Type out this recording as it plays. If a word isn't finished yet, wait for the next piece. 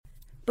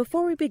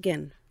Before we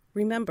begin,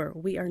 remember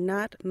we are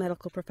not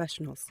medical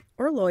professionals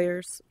or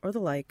lawyers or the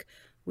like.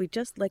 We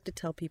just like to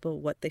tell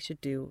people what they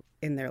should do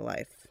in their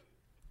life.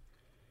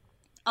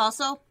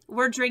 Also,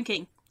 we're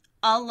drinking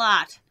a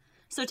lot.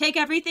 So take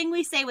everything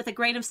we say with a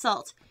grain of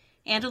salt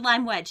and a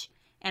lime wedge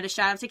and a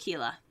shot of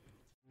tequila.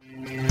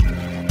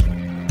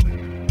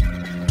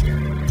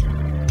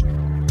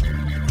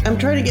 I'm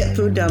trying to get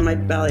food down my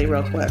belly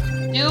real quick.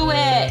 Do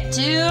it!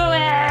 Do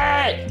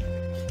it!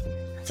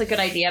 It's a good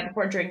idea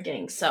before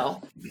drinking, so.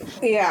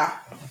 Yeah.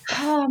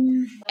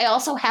 I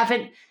also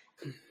haven't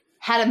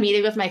had a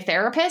meeting with my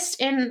therapist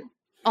in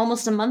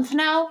almost a month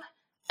now.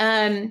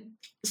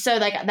 So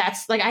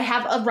that's I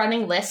have a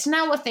running list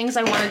now of things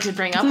I wanted to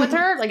bring up with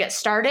her, get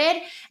started.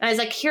 And I was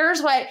like,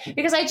 here's what,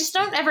 because I just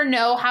don't ever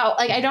know how,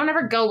 I don't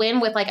ever go in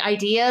with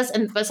ideas.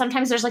 But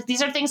sometimes there's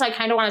these are things I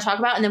kind of want to talk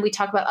about. And then we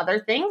talk about other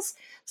things.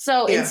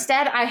 So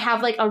instead I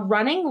have a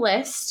running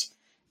list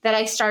that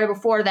I started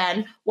before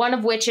then. One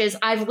of which is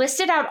I've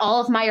listed out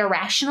all of my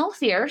irrational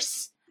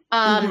fears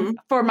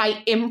for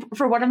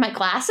one of my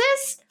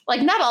classes.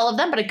 Not all of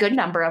them, but a good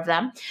number of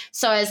them.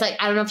 So I was like,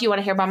 I don't know if you want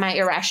to hear about my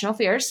irrational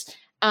fears.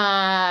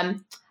 I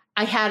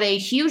had a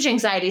huge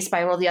anxiety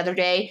spiral the other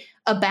day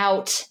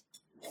about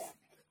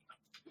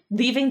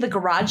leaving the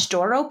garage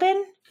door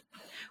open,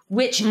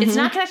 which it's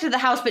not connected to the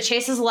house, but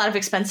Chase has a lot of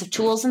expensive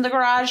tools in the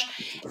garage.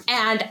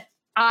 And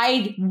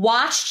I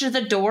watched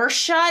the door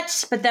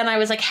shut, but then I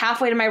was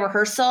halfway to my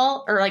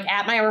rehearsal or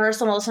at my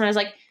rehearsal. And all of a sudden I was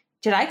like,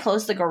 did I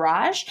close the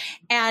garage?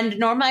 And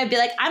normally I'd be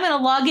like, I'm going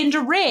to log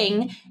into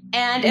Ring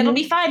and it'll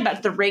be fine.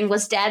 But the Ring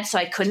was dead. So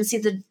I couldn't see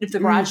the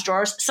garage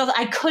doors. So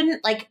I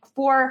couldn't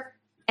for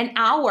an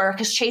hour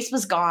because Chase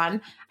was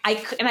gone. I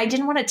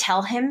didn't want to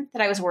tell him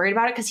that I was worried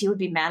about it because he would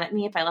be mad at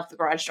me if I left the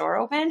garage door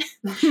open.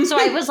 So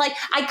I was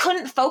I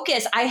couldn't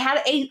focus. I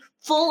had a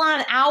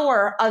full-on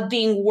hour of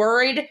being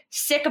worried,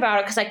 sick about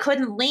it because I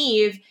couldn't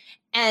leave.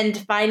 And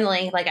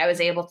finally, I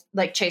was able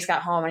to, Chase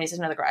got home and he says,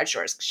 no, the garage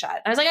door is shut.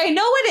 And I was like, I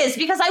know it is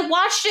because I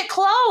watched it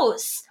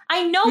close.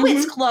 I know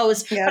it's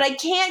closed, but I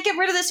can't get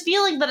rid of this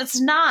feeling that it's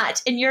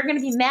not. And you're going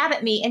to be mad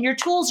at me and your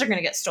tools are going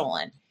to get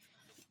stolen.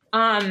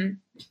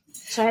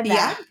 So I had that.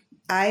 Yeah,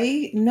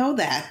 I know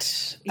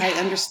that. Yeah. I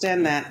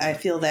understand that. I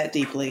feel that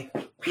deeply.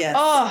 Yes.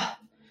 Oh,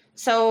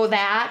 so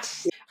that,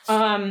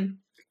 and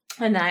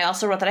then I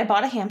also wrote that I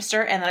bought a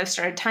hamster and that I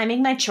started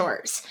timing my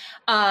chores,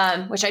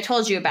 which I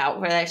told you about,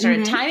 where I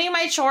started timing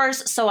my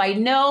chores. So I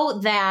know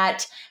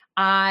that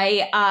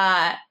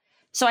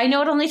so I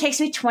know it only takes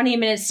me 20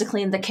 minutes to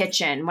clean the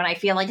kitchen when I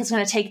feel like it's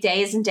going to take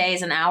days and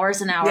days and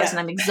hours and hours and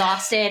I'm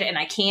exhausted and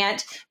I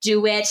can't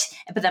do it.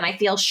 But then I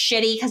feel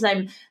shitty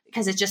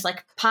because it just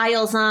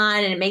piles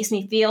on and it makes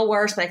me feel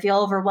worse, but I feel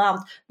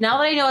overwhelmed. Now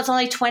that I know it's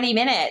only 20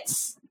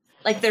 minutes,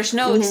 there's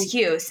no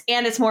excuse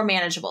and it's more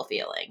manageable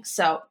feeling.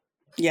 So.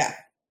 Yeah.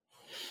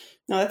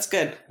 No, that's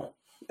good.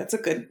 That's a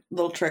good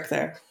little trick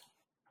there.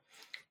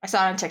 I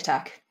saw it on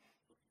TikTok.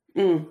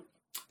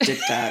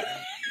 TikTok.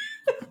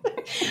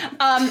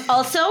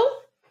 Also,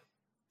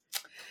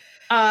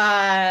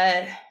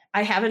 I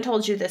haven't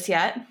told you this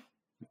yet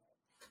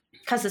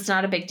because it's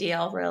not a big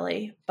deal,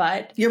 really.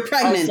 But you're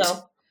pregnant.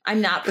 Also,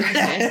 I'm not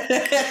pregnant.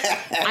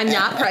 I'm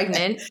not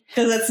pregnant.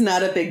 Because that's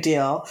not a big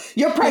deal.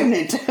 You're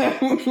pregnant.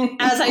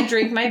 As I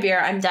drink my beer,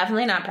 I'm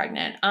definitely not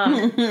pregnant.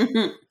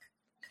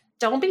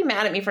 Don't be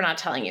mad at me for not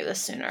telling you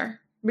this sooner.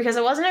 Because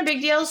it wasn't a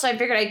big deal, so I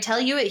figured I'd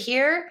tell you it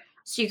here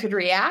so you could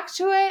react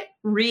to it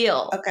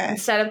Okay.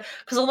 Instead of,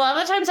 because a lot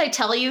of the times I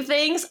tell you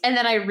things and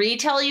then I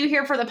retell you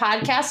here for the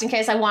podcast in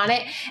case I want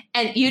it.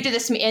 And you do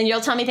this to me and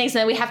you'll tell me things and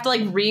then we have to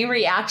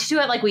re-react to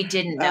it we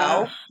didn't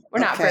know.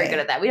 We're not very good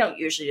at that. We don't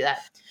usually do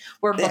that.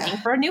 We're looking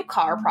for a new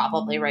car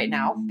probably right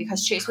now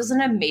because Chase was in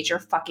a major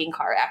fucking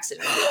car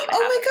accident.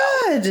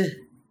 Oh my God.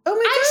 Oh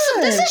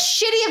my God. This is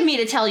shitty of me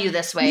to tell you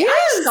this way.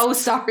 Yes. I'm so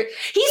sorry.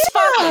 He's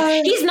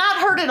fine. He's not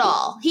hurt at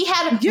all. He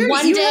had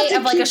one day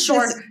of a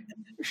short.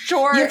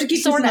 You have to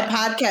keep this in the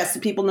podcast so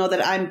people know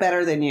that I'm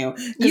better than you.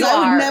 Because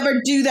I would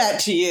never do that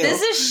to you.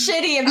 This is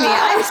shitty of me.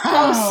 I'm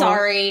so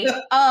sorry.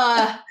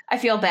 I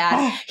feel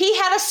bad. He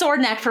had a sore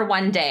neck for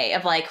one day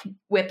of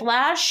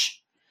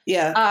whiplash.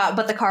 Yeah.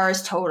 But the car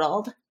is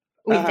totaled,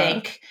 we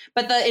think.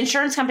 But the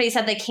insurance company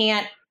said they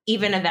can't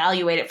even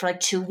evaluate it for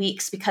 2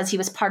 weeks because he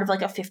was part of a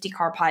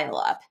 50-car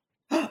pileup.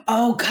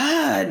 Oh,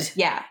 God.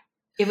 Yeah.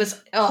 It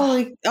was.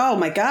 Oh,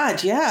 my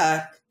God.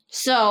 Yeah.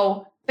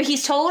 So, but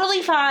he's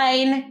totally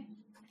fine.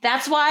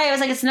 That's why I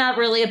was it's not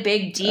really a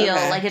big deal.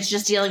 Okay. it's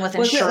just dealing with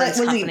insurance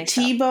company. Was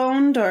he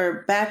T-boned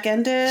or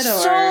back-ended?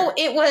 Or? So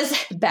it was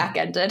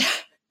back-ended.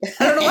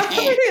 I don't know why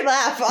you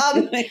laugh.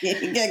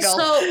 Giggle.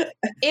 So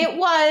it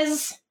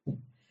was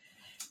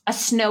a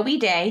snowy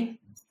day.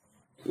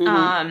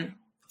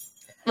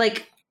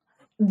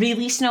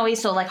 Really snowy,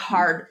 so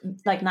hard,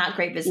 not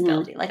great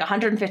visibility,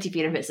 150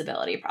 feet of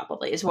visibility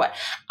probably is what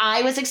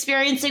I was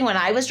experiencing when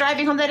I was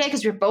driving home that day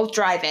because we were both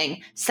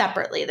driving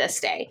separately this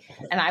day.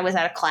 And I was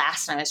at a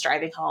class and I was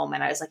driving home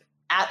and I was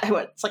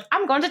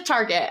I'm going to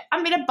Target.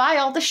 I'm going to buy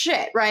all the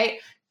shit, right?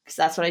 Because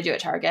that's what I do at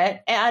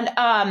Target. And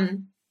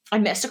I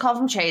missed a call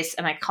from Chase,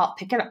 and I call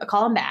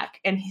him back,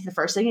 and the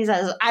first thing he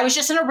says is, I was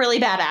just in a really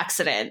bad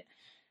accident.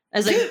 I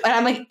was like, and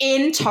I'm like,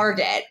 in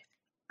Target.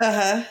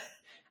 Uh-huh.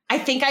 I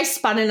think I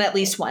spun in at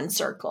least one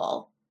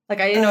circle. Like,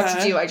 I didn't know what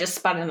to do. I just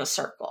spun in a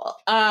circle.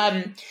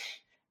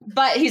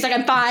 But he's like,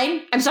 I'm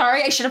fine. I'm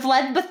sorry. I should have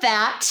led with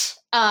that.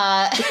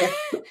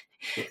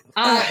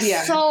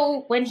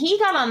 So when he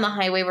got on the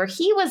highway where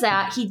he was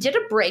at, he did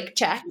a brake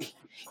check.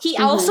 He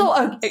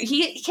also,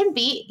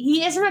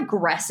 he is an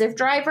aggressive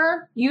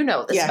driver. You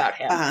know this about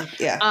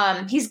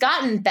him. He's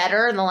gotten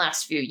better in the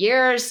last few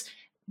years,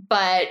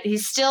 but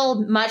he's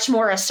still much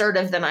more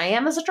assertive than I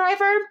am as a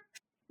driver.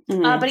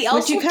 But he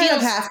also you kind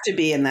of have to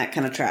be in that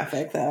kind of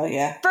traffic, though.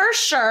 Yeah, for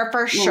sure.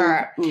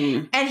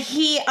 And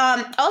he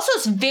also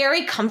is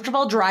very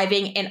comfortable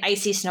driving in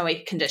icy, snowy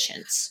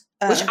conditions,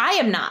 which I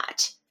am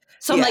not.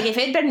 So I'm like, if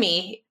it had been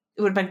me,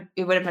 it would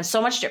have been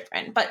so much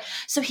different. But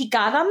so he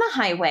got on the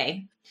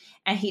highway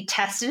and he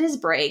tested his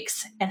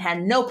brakes and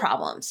had no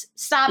problems.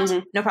 Stopped,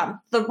 no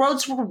problem. The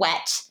roads were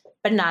wet,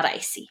 but not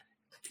icy.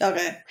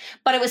 Okay,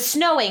 but it was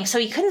snowing, so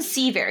he couldn't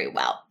see very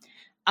well.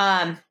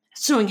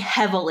 Snowing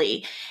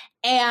heavily.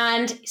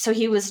 And so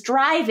he was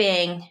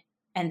driving,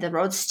 and the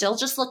road still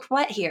just looked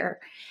wet here.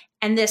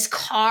 And this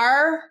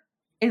car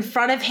in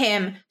front of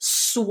him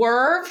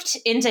swerved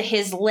into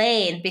his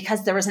lane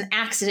because there was an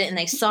accident and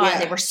they saw it.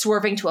 They were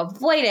swerving to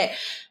avoid it.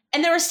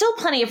 And there was still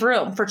plenty of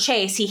room for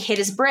Chase. He hit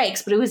his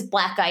brakes, but it was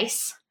black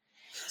ice.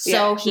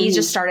 So he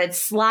just started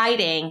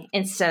sliding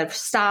instead of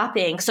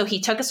stopping. So he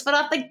took his foot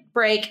off the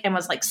brake and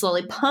was like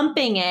slowly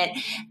pumping it.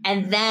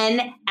 And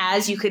then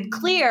as you could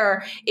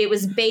clear, it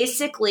was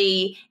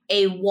basically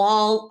a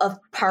wall of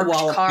parked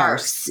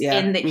cars.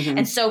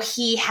 And so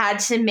he had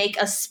to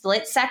make a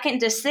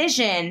split-second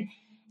decision.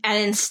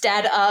 And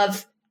instead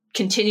of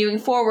continuing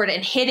forward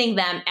and hitting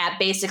them at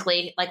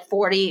basically like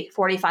 40,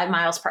 45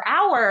 miles per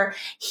hour,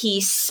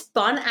 he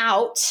spun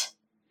out.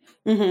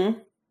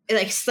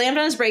 Like slammed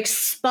on his brakes,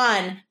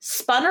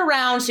 spun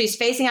around, so he's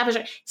facing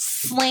opposite,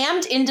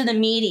 slammed into the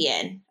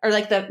median or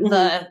like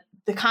the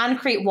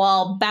concrete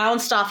wall,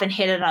 bounced off and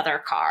hit another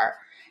car,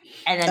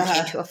 and then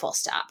came to a full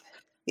stop.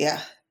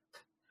 Yeah.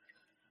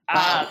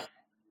 Wow.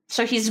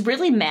 So he's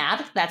really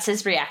mad. That's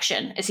his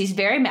reaction. Is he's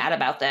very mad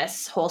about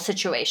this whole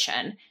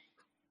situation.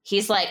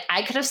 He's like,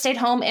 I could have stayed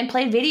home and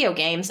played video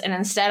games, and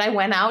instead I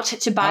went out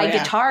to buy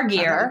guitar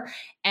gear.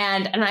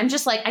 And I'm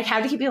just like, I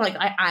have to keep being like,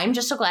 I'm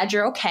just so glad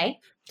you're okay.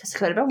 This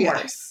could have been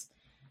worse.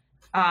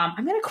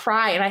 I'm going to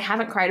cry, and I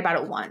haven't cried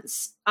about it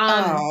once.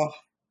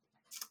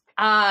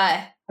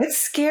 It's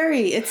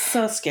scary. It's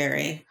so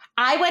scary.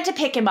 I went to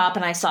pick him up,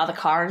 and I saw the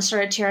car and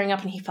started tearing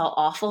up, and he felt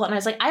awful. And I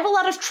was like, I have a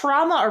lot of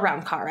trauma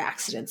around car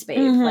accidents, babe.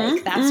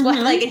 Like, that's what,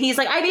 like, and he's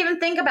like, I didn't even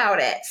think about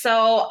it.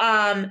 So, so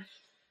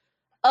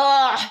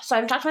I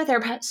haven't talked to my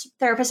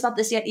therapist about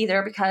this yet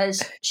either,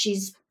 because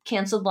she's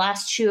canceled the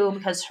last two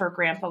because her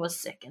grandpa was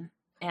sick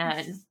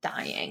and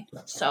dying.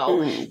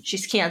 So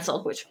she's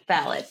canceled, which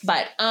valid.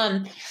 But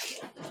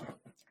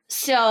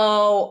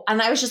so,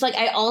 and I was just like,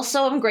 I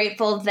also am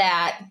grateful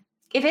that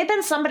if it had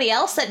been somebody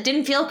else that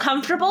didn't feel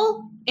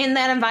comfortable in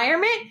that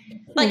environment,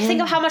 like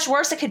think of how much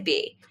worse it could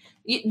be.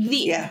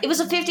 It was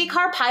a 50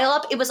 car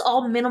pileup. It was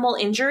all minimal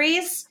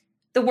injuries.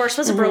 The worst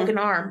was a broken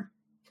arm.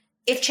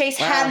 If Chase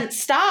hadn't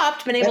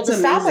been able to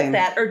stop with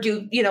that or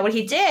do, what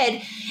he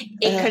did,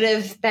 it could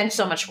have been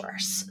so much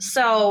worse.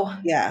 So,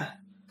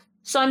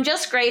 so I'm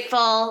just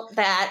grateful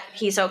that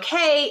he's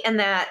okay and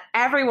that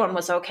everyone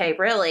was okay,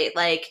 really.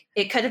 Like,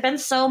 it could have been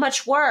so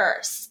much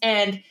worse.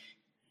 And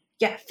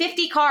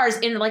 50 cars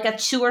in like a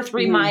 2 or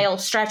 3 mile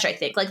stretch, I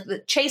think. Like, the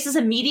Chase's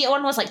immediate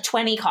one was like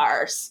 20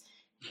 cars.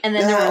 And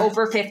then there were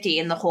over 50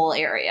 in the whole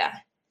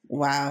area.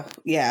 Wow.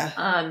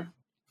 Yeah.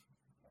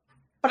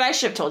 But I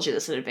should have told you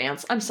this in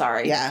advance. I'm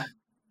sorry. Yeah.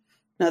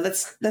 No,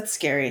 that's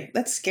scary.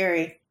 That's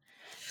scary.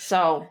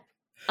 So,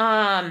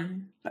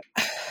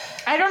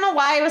 I don't know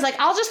why I was like,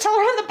 I'll just tell her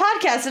on the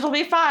podcast. It'll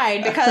be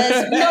fine,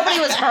 because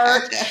nobody was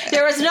hurt.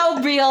 There was no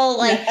real,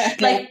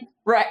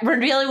 we're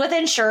dealing with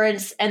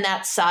insurance, and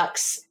that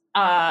sucks.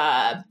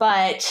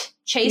 But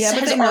Chase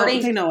has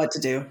already... They know what to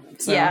do.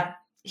 So. Yeah.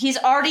 He's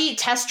already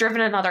test driven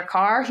another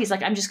car. He's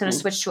like, I'm just going to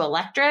switch to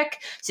electric.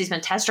 So he's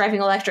been test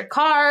driving electric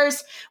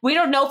cars. We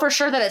don't know for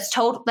sure that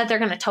that they're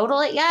going to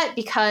total it yet,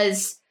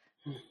 because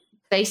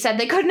they said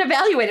they couldn't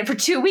evaluate it for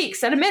 2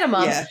 weeks at a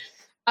minimum. Yeah.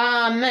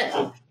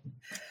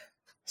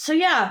 So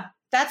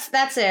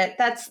that's it.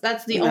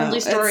 That's the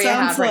only story I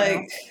have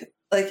right now.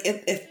 Like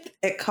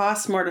it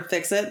costs more to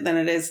fix it than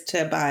it is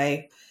to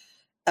buy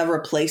a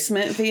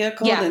replacement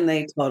vehicle, then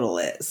they total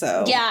it.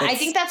 So I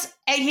think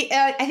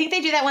I think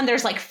they do that when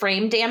there's like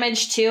frame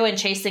damage too, and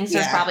Chase thinks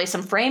there's probably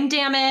some frame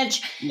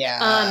damage.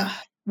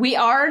 We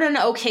are in an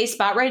okay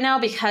spot right now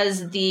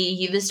because the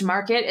used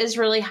market is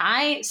really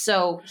high,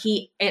 so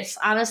it's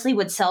honestly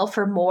would sell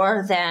for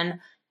more than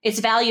it's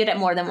valued at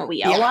more than what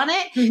we owe on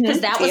it,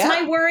 because that was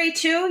my worry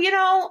too.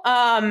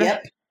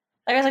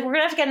 Like, I was like, we're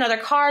gonna have to get another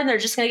car, and they're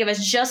just gonna give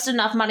us just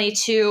enough money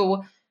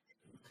to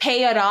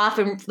pay it off,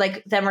 and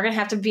like then we're gonna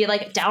have to be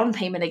like down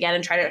payment again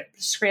and try to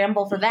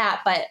scramble for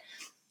that. But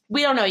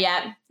We don't know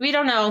yet. We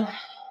don't know.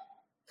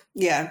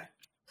 Yeah.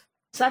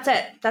 So that's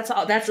it. That's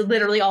all. That's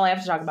literally all I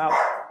have to talk about.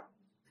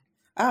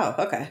 Oh,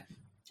 okay.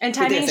 And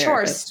timing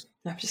chores.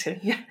 No, I'm just kidding.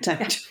 Yeah.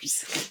 Timing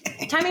chores.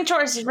 Timing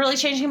chores is really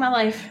changing my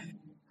life.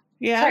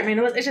 Yeah. Sorry,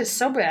 man. It's just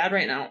so bad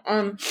right now.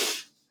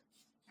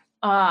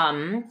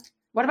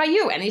 What about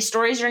you? Any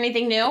stories or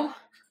anything new?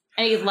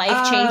 Any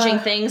life-changing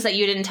things that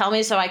you didn't tell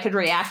me so I could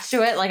react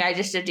to it like I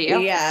just did to you?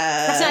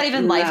 Yeah. That's not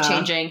even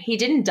life-changing. He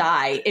didn't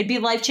die. It'd be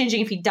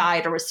life-changing if he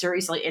died or was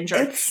seriously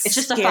injured. It's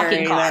just scary, a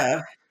fucking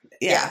car.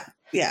 Yeah.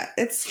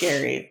 It's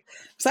scary.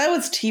 So I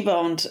was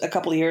T-boned a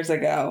couple of years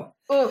ago.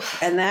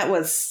 Oof. And I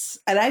was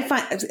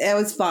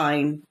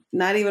fine.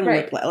 Not even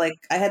like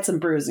I had some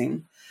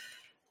bruising.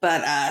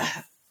 But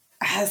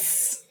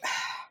that's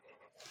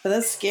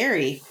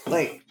scary.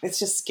 Like, it's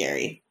just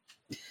scary.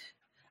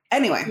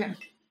 Anyway,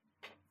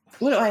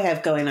 what do I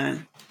have going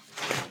on?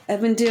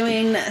 I've been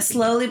doing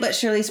slowly but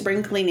surely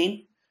spring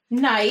cleaning.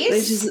 Nice.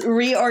 Which is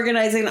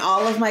reorganizing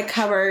all of my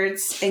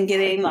cupboards and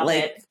getting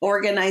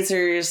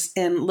organizers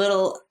and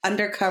little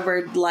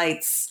undercovered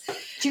lights.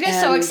 Do you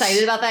get so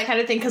excited about that kind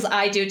of thing? Because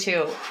I do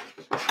too.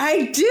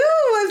 I do.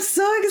 I'm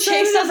so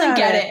excited. Chase doesn't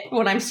get it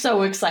when I'm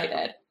so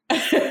excited.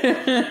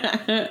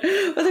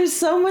 But there's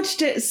so much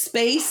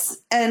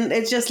space and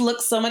it just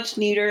looks so much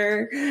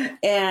neater.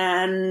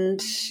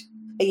 And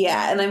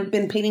yeah, and I've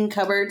been painting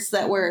cupboards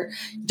that were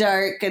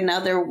dark and now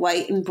they're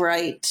white and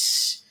bright.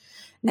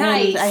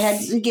 Nice. And I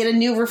had to get a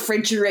new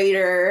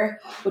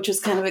refrigerator, which was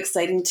kind of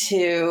exciting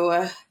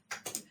too.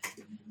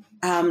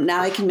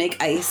 Now I can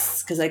make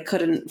ice because I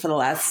couldn't for the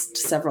last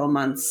several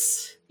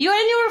months. You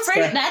had a new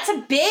refrigerator. That's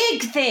a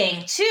big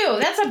thing too.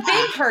 That's a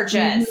big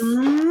purchase.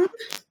 Mm-hmm.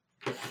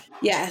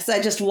 Yes,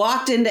 I just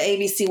walked into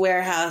ABC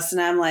Warehouse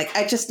and I'm like,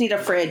 I just need a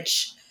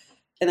fridge.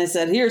 And I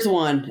said, here's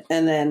one.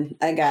 And then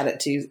I got it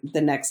to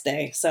the next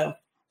day. So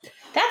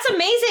that's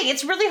amazing.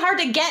 It's really hard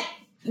to get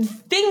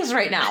things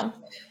right now.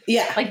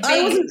 Yeah. Like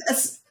big.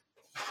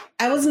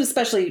 I wasn't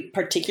especially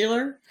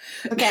particular.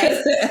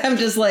 Okay. I'm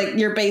just like,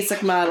 your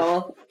basic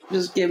model.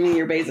 Just give me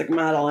your basic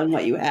model and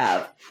what you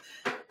have.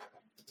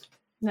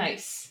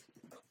 Nice.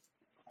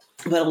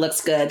 But it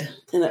looks good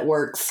and it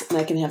works and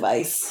I can have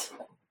ice.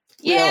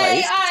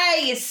 Yay,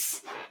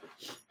 ice!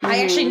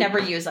 I actually never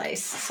use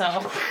ice,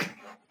 so.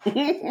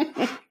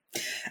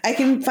 I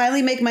can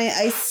finally make my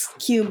ice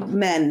cube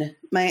men,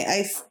 my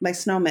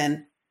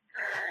snowmen.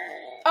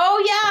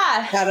 Oh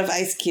yeah, out of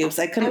ice cubes.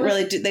 I couldn't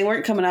really do. They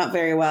weren't coming out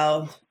very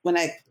well when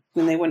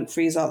they wouldn't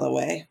freeze all the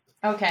way.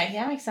 Okay,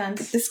 yeah, makes sense.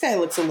 But this guy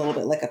looks a little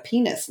bit like a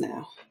penis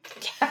now.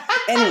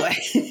 Anyway,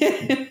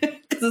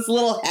 because his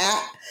little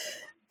hat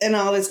and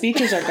all his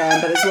features are gone,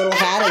 but his little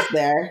hat is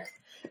there,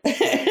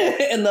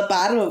 and the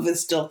bottom of it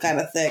is still kind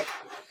of thick.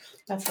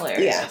 That's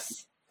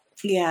hilarious.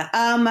 Yeah.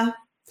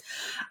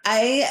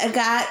 I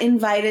got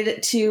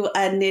invited to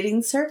a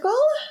knitting circle,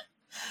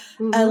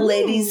 a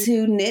ladies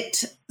who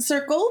knit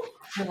circle.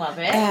 I love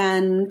it.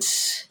 And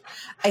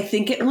I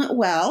think it went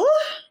well.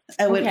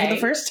 I went for the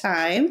first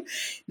time.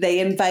 They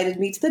invited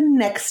me to the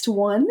next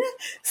one.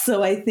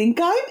 So I think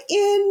I'm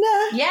in.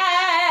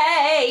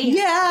 Yay!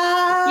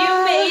 Yeah.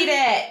 You made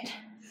it.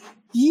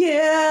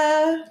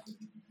 Yeah.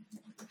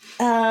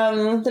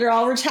 They're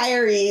all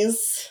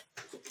retirees.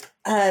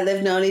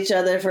 They've known each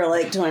other for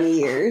like 20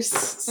 years.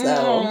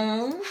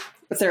 So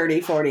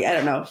 30, 40, I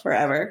don't know,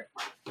 forever.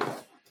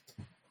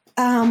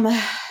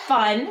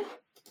 Fun.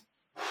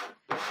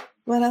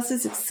 What else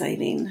is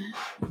exciting?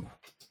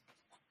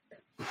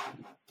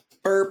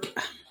 Burp.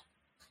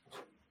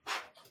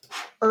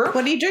 What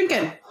are you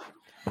drinking?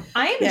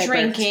 I'm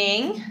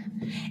drinking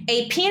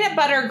a peanut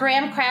butter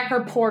graham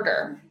cracker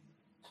porter.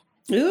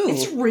 Ooh.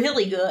 It's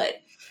really good.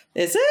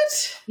 Is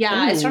it?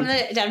 Yeah, it's from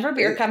the Denver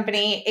Beer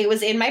Company. It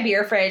was in my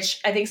beer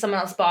fridge. I think someone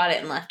else bought it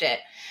and left it.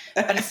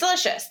 But it's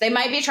delicious. They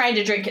might be trying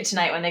to drink it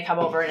tonight when they come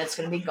over and it's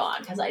going to be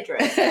gone because I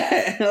drank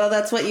it. Well,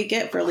 that's what you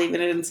get for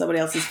leaving it in somebody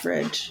else's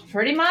fridge.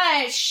 Pretty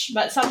much.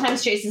 But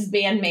sometimes Chase's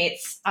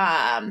bandmates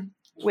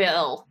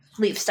will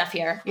leave stuff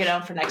here,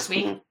 for next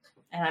week.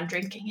 And I'm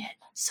drinking it.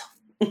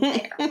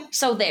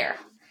 So there.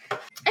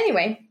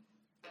 Anyway.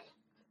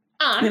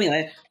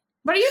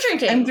 What are you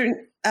drinking? I'm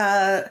drinking...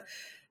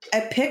 I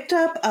picked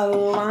up a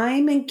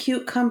lime and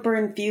cucumber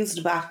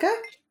infused vodka.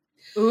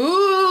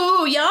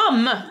 Ooh,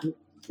 yum.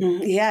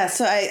 Yeah,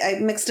 so I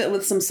mixed it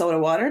with some soda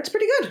water. It's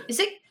pretty good. Is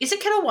it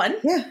Kettle One?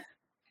 Yeah.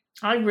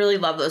 I really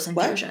love those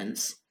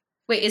infusions.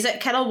 What? Wait, is it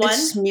Kettle One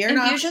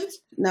infusions?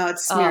 No,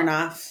 it's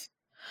Smirnoff.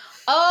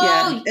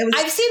 Oh, yeah,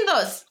 I've seen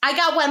those. I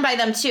got one by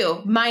them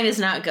too. Mine is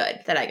not good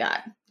that I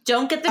got.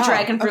 Don't get the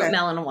dragon fruit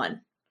melon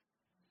one.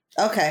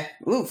 Okay.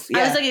 Oof. Yeah.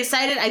 I was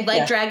excited. I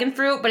like dragon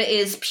fruit, but it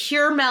is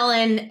pure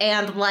melon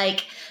and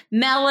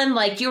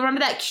melon. You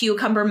remember that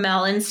cucumber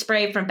melon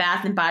spray from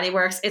Bath and Body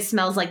Works? It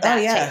smells like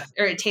that.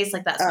 It tastes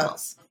like that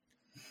smells.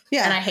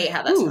 Yeah. And I hate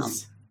how that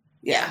smells.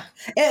 Yeah.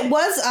 It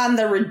was on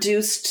the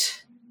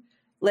reduced,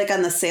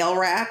 on the sale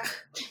rack.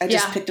 I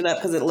just picked it up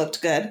because it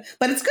looked good.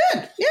 But it's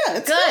good. Yeah,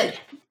 it's good.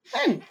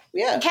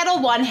 Yeah.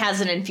 Kettle One has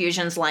an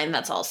infusions line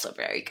that's also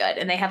very good.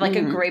 And they have a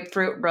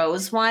grapefruit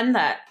rose one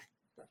that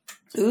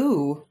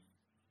Ooh.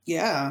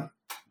 Yeah.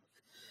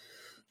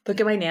 Look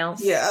at my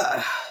nails.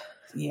 Yeah.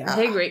 Yeah. Are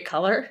they a great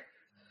color?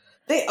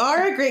 They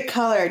are a great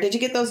color. Did you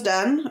get those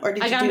done? Or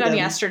did I you got do them done them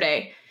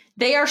yesterday.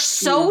 They are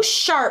so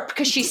sharp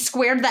because she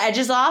squared the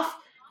edges off.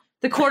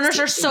 The corners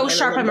are so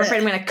sharp, I'm afraid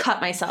I'm going to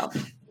cut myself.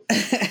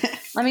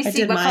 Let me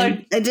see what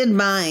color. I did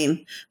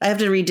mine. I have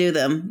to redo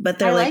them, but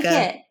they're I like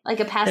it. Like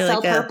a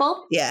pastel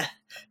purple? Yeah.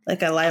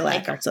 Like a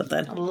lilac or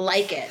something. I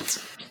like it.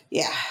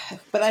 Yeah.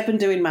 But I've been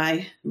doing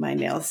my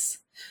nails,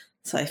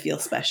 so I feel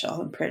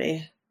special and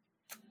pretty.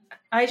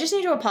 I just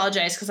need to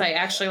apologize because I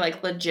actually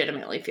like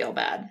legitimately feel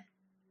bad.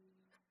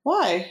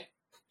 Why?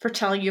 For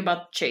telling you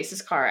about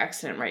Chase's car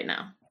accident right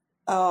now.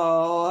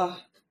 Oh,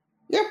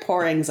 you're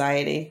poor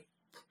anxiety.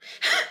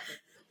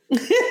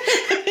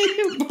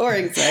 Poor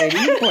anxiety,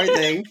 you poor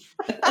thing.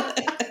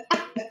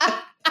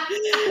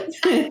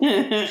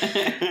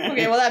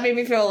 Okay, well, that made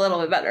me feel a little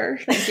bit better.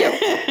 Thank you.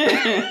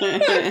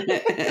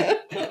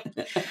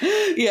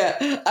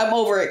 Yeah, I'm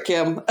over it,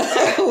 Kim.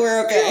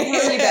 We're okay.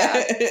 Really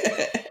bad.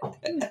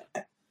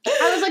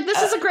 I was like,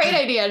 this is a great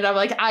idea. And I'm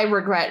like, I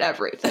regret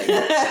everything.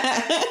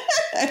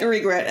 I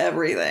regret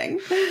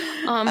everything.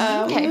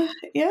 Okay.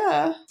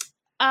 Yeah.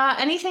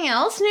 Anything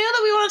else new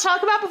that we want to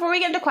talk about before we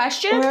get into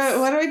questions?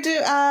 What do we do?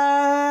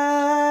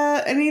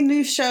 Any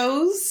new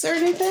shows or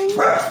anything?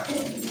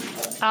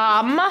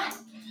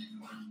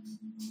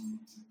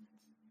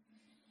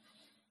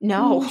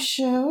 No. New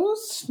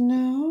shows?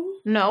 No.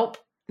 Nope.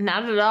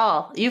 Not at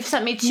all. You've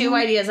sent me 2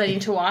 ideas I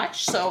need to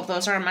watch, so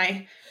those are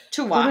my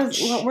to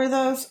watch. What were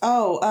those?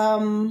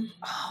 Oh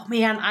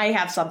man, I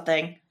have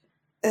something.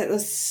 It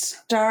was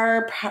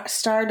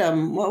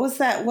Stardom. What was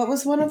that? What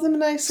was one of them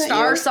that I sent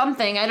you?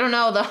 Something. I don't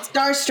know.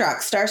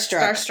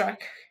 Starstruck.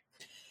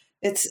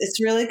 It's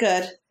really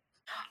good.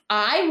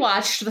 I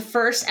watched the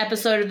first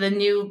episode of the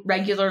new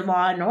regular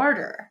Law and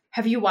Order.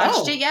 Have you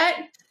watched it yet?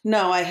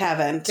 No, I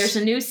haven't. There's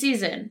a new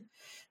season.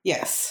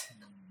 Yes.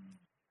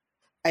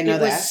 I know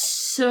that. It was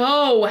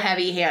so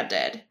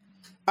heavy-handed.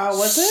 Oh,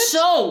 was it?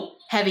 So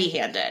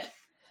heavy-handed.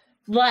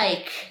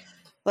 Like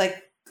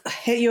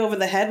hit you over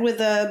the head with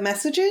the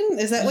messaging?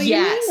 Is that what you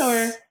mean?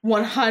 Or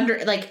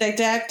 100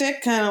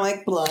 didactic, kind of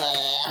like blah.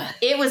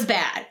 It was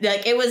bad.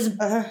 Like it was.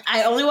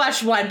 I only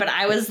watched one, but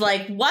I was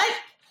like, "What?"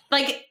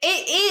 Like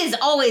it is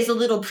always a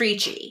little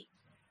preachy.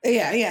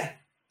 Yeah.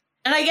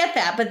 And I get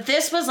that, but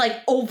this was like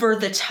over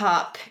the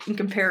top in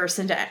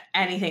comparison to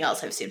anything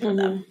else I've seen from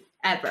them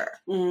ever.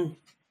 Mm.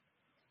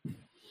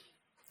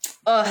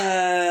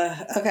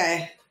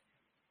 Okay.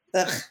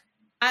 Ugh.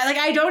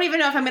 I don't even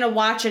know if I'm going to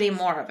watch any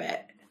more of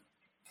it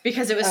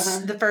because it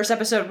was the first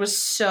episode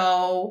was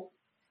so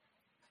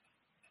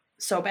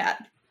bad.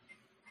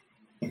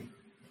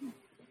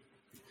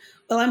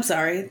 Well, I'm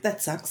sorry.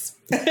 That sucks.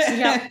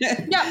 Yeah.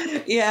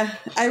 Yeah.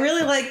 I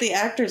really like the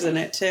actors in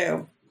it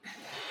too.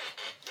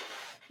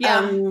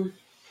 Yeah.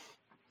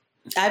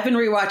 I've been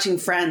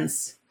rewatching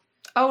Friends.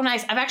 Oh,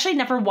 nice. I've actually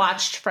never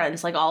watched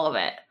Friends, like all of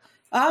it.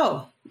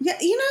 Oh, yeah.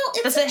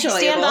 It's Does it enjoyable.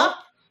 stand up?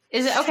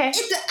 Is it okay?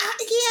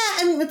 Yeah.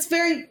 I mean, it's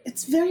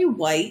very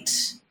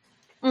white.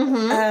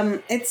 Mm-hmm.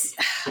 It's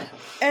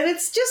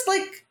just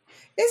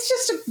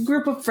a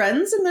group of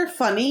friends and they're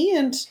funny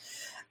and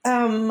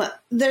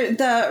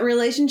the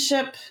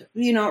relationship,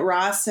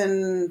 Ross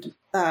and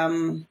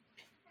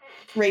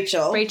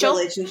Rachel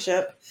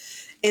relationship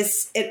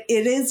it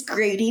is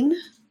grating.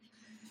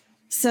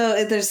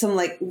 So there's some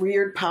like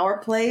weird power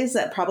plays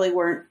that probably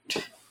weren't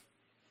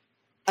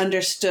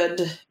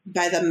understood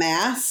by the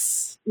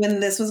mass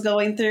when this was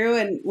going through.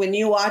 And when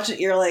you watch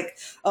it, you're like,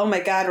 oh my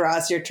God,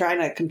 Ross, you're trying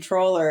to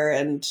control her.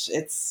 And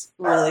it's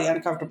really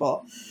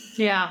uncomfortable.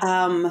 Yeah.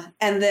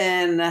 And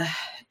then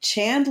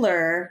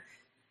Chandler,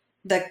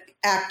 the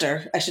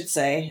actor, I should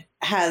say,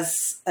 I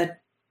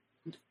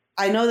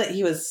know that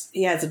he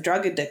has a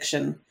drug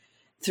addiction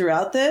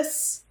throughout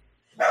this.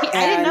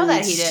 I didn't know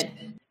that he did.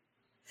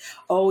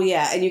 Oh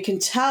yeah. And you can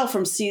tell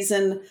from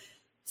season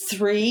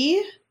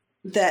 3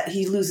 that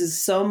he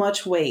loses so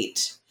much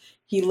weight.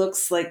 He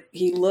looks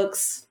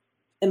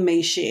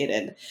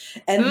emaciated.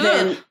 And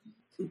then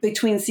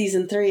between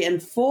season 3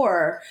 and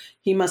 4,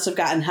 he must have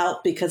gotten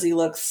help because he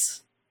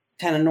looks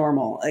kind of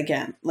normal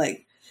again.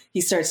 Like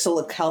he starts to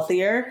look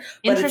healthier.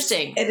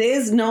 Interesting. But it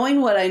is,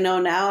 knowing what I know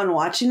now and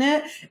watching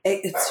it,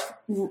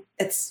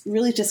 it's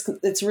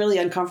really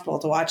uncomfortable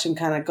to watch him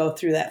kind of go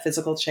through that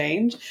physical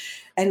change.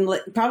 And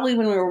probably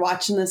when we were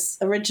watching this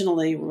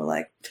originally, we were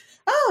like,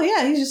 oh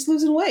yeah, he's just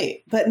losing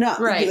weight. But no,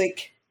 right.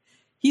 Like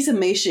he's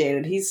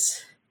emaciated.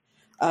 It's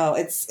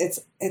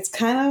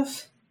kind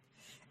of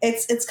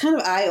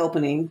eye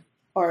opening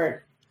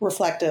or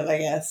reflective, I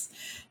guess,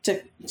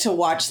 to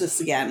watch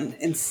this again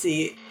and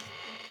see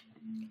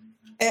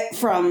it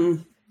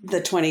from the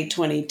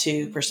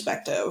 2022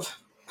 perspective.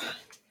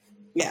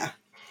 Yeah.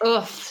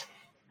 Ugh.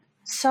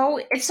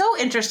 So it's so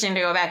interesting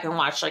to go back and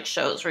watch like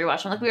shows,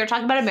 rewatch them. Like we were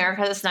talking about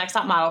America, This Next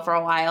Top Model for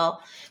a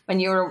while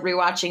when you were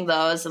rewatching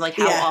those and like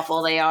how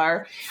awful they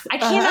are. I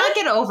cannot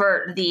get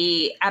over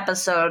the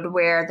episode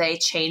where they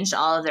changed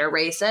all of their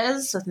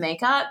races with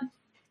makeup.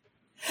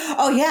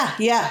 Oh yeah,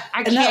 yeah.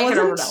 I can't get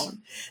over that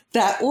one.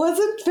 That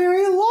wasn't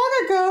very long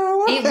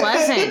ago. It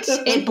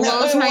wasn't. It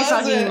blows my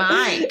fucking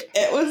mind.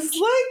 It was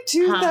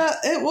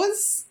it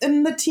was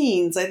in the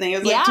teens, I think.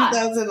 It was like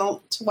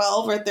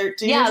 2012 or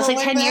 13. Yeah, or it was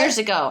like 10 that. years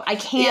ago. I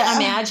can't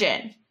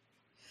imagine.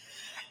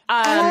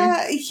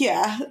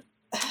 Yeah.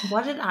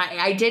 What did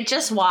I did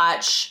just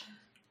watch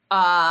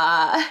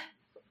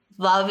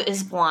Love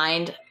is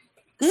Blind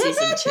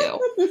season 2.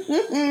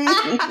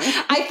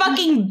 I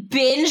fucking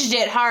binged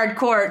it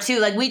hardcore too.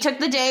 Like we took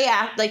the day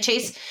after, like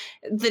Chase,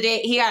 the day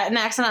he got an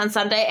accident on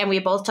Sunday, and we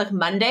both took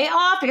Monday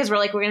off because we're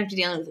like, we're gonna have to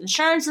deal with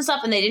insurance and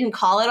stuff, and they didn't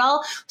call it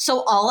all.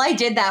 So all I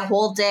did that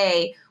whole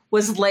day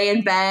was lay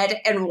in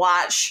bed and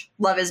watch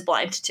Love is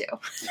Blind 2.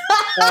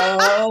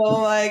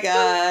 Oh my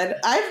God.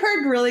 I've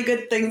heard really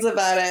good things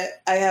about it.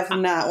 I have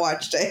not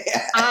watched it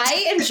yet.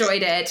 I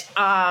enjoyed it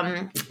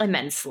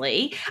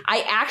immensely.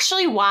 I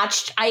actually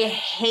watched, I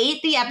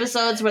hate the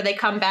episodes where they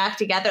come back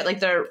together, like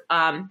their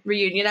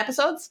reunion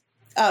episodes.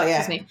 Oh yeah.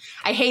 Excuse me.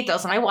 I hate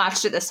those, and I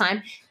watched it this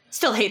time.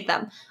 Still hate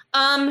them.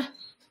 I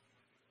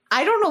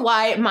don't know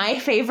why my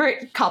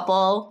favorite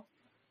couple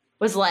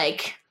was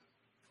like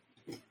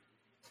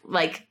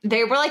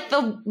they were like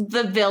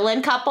the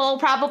villain couple,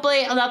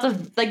 probably. Not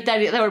the like that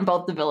they were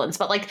both the villains,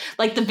 but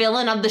like the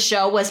villain of the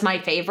show was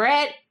my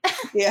favorite.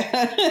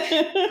 Yeah.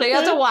 So you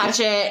have to watch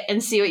it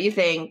and see what you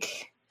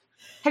think.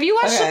 Have you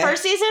watched the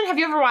first season? Have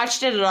you ever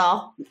watched it at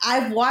all?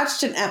 I've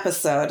watched an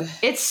episode.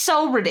 It's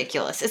so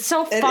ridiculous. It's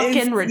so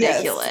fucking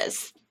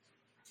ridiculous. Yes.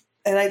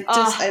 And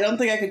I don't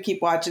think I could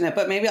keep watching it,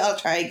 but maybe I'll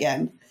try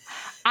again.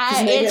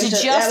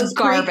 It's just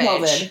garbage.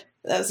 Pre-COVID.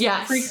 That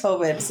was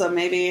pre-COVID, so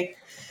maybe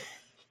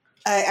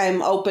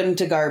I'm open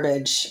to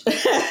garbage.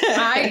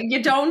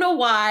 You don't know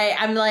why.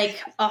 I'm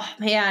like, oh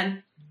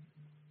man.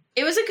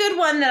 It was a good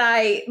one that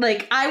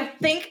I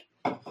think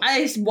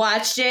I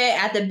watched it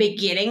at the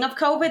beginning of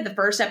COVID, the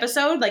first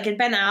episode. Like it'd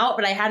been out,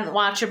 but I hadn't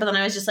watched it. But then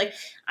I was just like,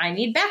 I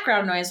need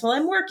background noise while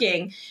I'm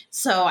working.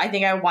 So I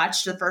think I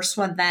watched the first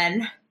one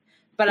then.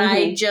 But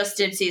I just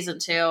did season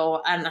 2,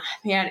 and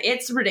man,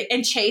 it's ridiculous.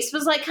 And Chase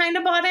was like kind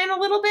of bought in a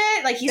little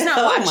bit. Like he's not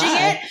watching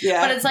it,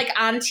 but it's like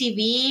on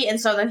TV.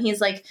 And so then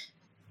he's like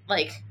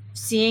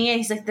seeing it.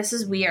 He's like, this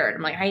is weird.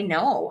 I'm like, I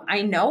know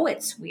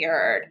it's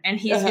weird. And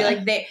he's be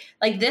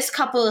like, this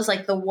couple is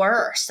like the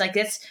worst. Like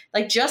it's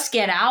like, just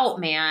get out,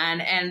 man.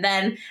 And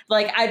then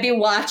like I'd be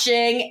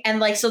watching, and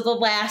like, so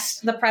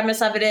the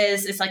premise of it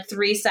is it's like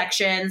 3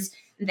 sections.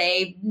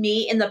 They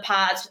meet in the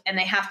pods, and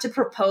they have to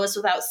propose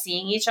without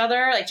seeing each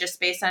other, like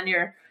just based on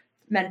your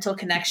mental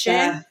connection.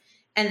 Yeah.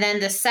 And then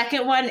the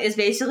second one is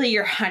basically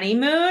your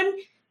honeymoon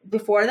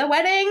before the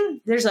wedding.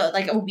 There's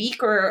a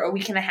week or a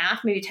week and a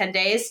half, maybe 10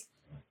 days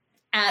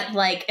at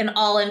like an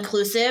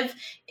all-inclusive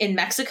in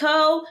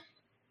Mexico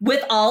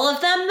with all of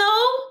them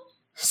though.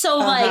 So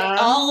like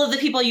all of the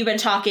people you've been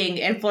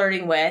talking and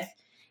flirting with,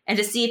 and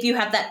to see if you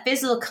have that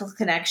physical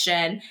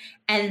connection.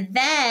 And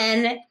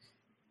then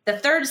the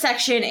third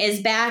section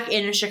is back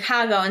in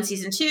Chicago in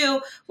season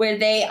 2, where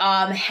they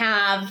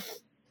have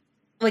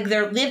like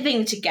they're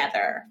living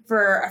together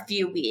for a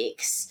few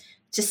weeks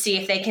to see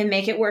if they can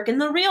make it work in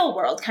the real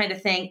world kind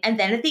of thing. And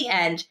then at the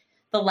end,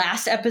 the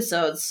last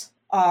episodes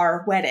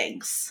are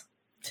weddings.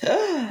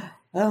 Oh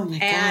my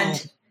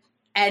God.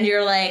 And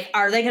you're like,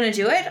 are they going to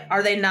do it?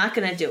 Are they not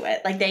going to do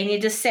it? Like they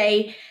need to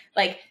say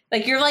like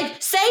you're like,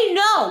 say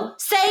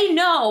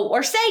no,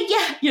 or say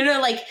yeah, you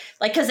know, like,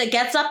 cause it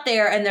gets up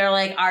there and they're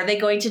like, are they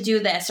going to do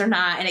this or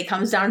not? And it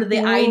comes down to the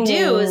I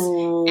do's,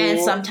 and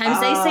sometimes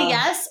they say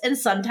yes and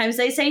sometimes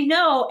they say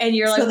no. And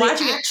you're like,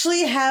 watching they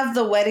actually have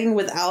the wedding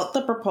without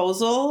the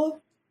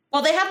proposal?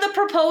 Well, they have the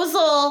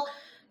proposal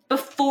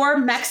before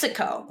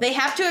Mexico. They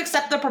have to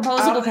accept the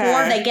proposal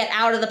before they get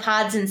out of the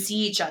pods and see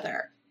each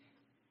other.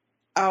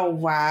 Oh,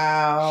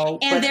 wow.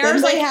 And but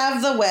then they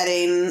have the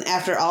wedding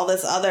after all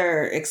this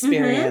other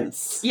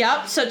experience. Mm-hmm.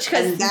 Yep. So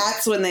and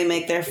that's when they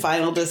make their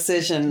final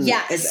decision.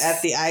 Yes. Is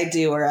at the I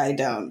do or I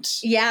don't.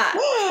 Yeah.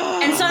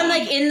 And so I'm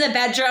like in the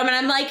bedroom and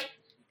I'm like,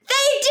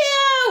 they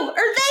do or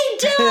they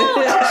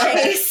don't.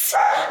 Chase.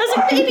 I was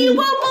like, baby, you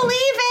won't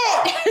believe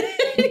it.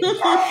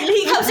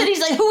 He comes in,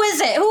 he's like, who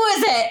is it? Who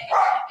is it?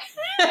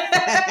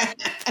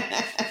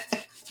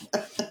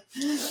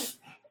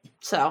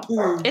 So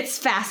it's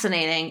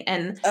fascinating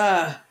and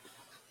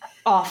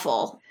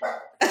awful.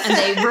 And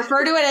they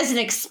refer to it as an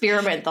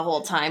experiment the whole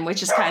time,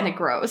 which is kind of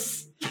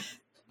gross,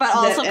 but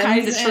also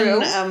kind of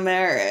true. A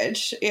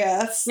marriage,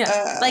 yes.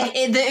 Yeah.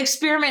 The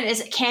experiment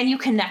is, can you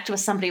connect with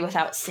somebody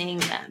without seeing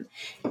them?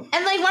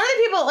 And like one of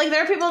the people, like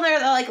there are people there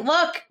that are like,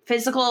 look,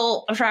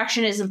 physical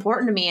attraction is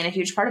important to me and a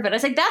huge part of it. I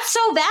was like, that's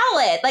so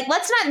valid. Like,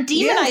 let's not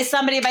demonize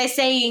somebody by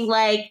saying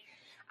like,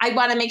 I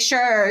want to make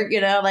sure, you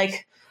know,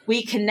 like,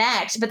 we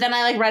connect. But then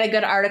I like read a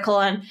good article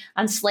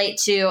on Slate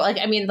too. Like,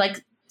 I mean,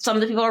 like some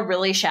of the people are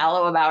really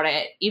shallow about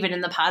it, even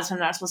in the pods when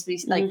they're not supposed to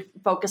be like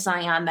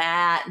focusing on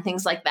that and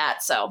things like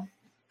that. So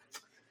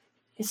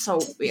it's so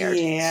weird.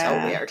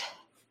 Yeah. So weird.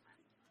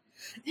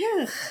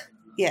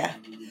 Yeah.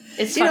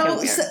 It's weird.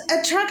 Attraction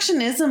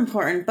attraction is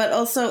important, but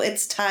also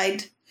it's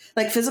tied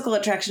like physical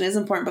attraction is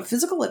important, but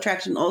physical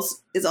attraction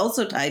is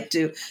also tied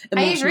to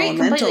emotional and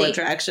mental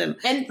attraction.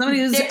 And somebody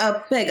who's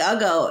a big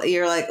uggo,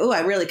 you're like, oh,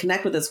 I really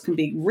connect with this, can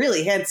be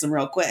really handsome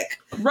real quick.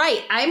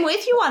 Right. I'm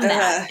with you on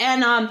that.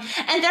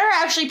 And there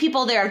are actually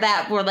people there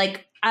that were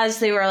like, as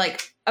they were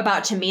like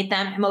about to meet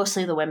them,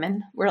 mostly the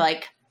women were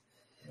like,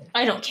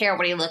 I don't care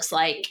what he looks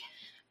like.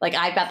 Like,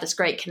 I've got this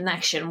great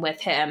connection with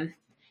him,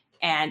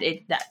 and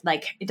it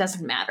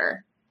doesn't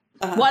matter.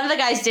 One of the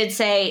guys did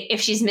say,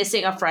 if she's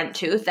missing a front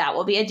tooth, that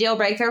will be a deal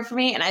breaker for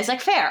me. And I was like,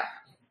 fair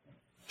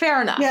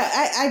enough. Yeah,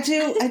 I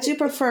do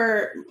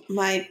prefer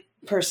my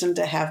person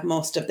to have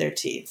most of their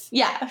teeth.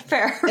 Yeah,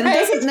 fair. And it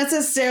doesn't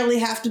necessarily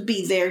have to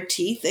be their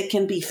teeth. It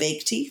can be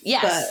fake teeth.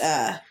 Yes.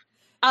 But,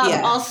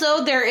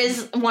 also, there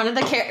is one of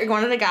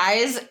the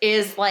guys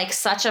is like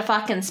such a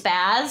fucking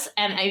spaz,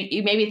 and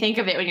you made me think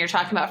of it when you're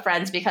talking about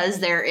Friends, because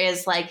there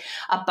is like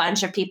a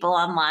bunch of people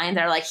online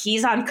that are like,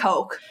 he's on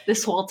coke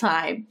this whole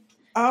time.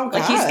 Oh,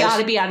 like, he's got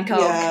to be on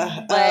coke.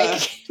 Yeah,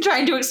 like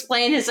trying to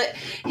explain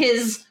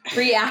his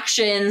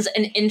reactions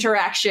and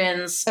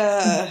interactions.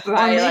 Or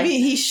maybe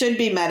he should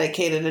be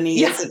medicated and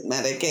he isn't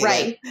medicated.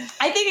 Right.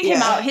 I think it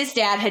came out his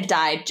dad had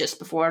died just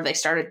before they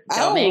started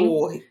filming.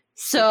 Oh.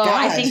 So God,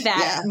 I think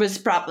that was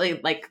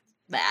probably like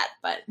that,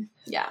 but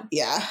yeah.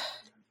 Yeah.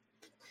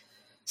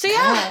 So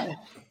yeah. God.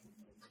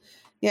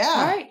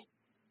 Yeah.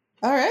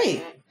 All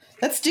right.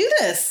 Let's do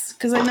this,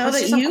 because I know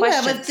that you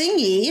have a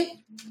thingy.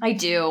 I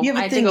do. You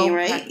have a thingy,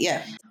 right?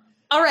 Yeah.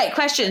 All right.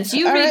 Questions.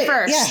 You read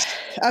first.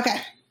 Yeah. Okay.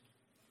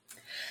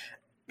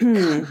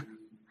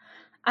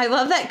 I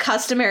love that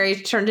customary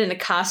turned into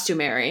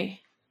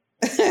costumary.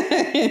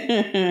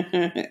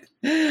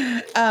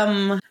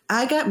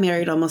 I got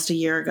married almost a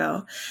year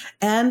ago,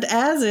 and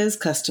as is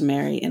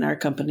customary in our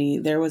company,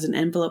 there was an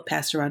envelope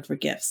passed around for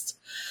gifts.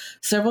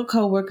 Several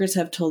coworkers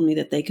have told me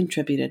that they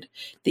contributed.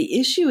 The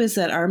issue is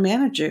that our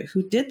manager,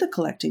 who did the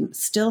collecting,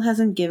 still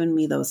hasn't given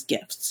me those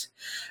gifts.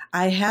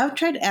 I have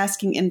tried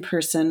asking in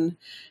person,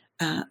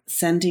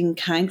 sending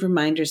kind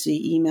reminders via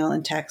email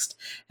and text.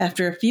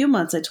 After a few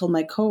months, I told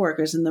my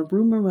coworkers, and the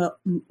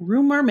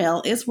rumor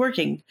mill is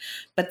working,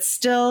 but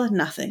still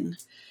nothing.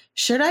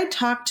 Should I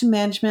talk to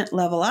management,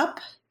 level up?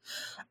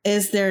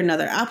 Is there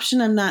another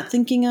option I'm not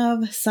thinking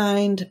of?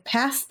 Signed,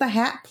 Pass the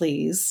Hat,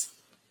 please.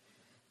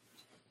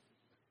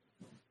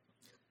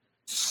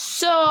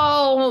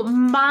 So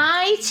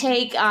my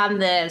take on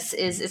this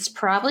is it's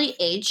probably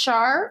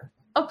HR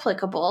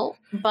applicable,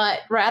 but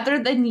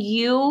rather than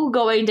you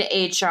going to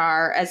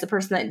HR as the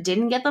person that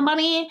didn't get the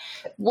money,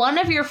 one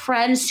of your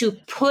friends who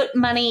put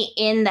money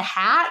in the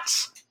hat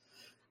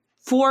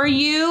for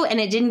you and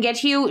it didn't get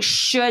to you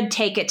should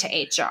take it to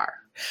HR.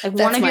 Like,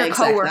 one of your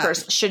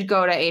coworkers should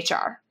go to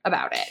HR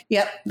about it.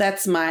 Yep,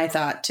 that's my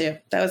thought too.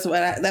 That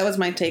was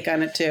my take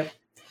on it too.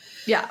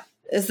 Yeah.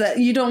 Is that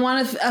you don't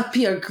want to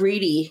appear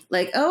greedy.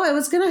 Like, oh, I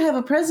was going to have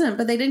a present,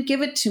 but they didn't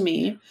give it to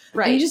me.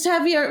 Right. And you just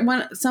have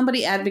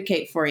somebody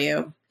advocate for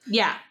you.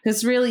 Yeah.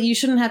 Because really, you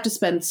shouldn't have to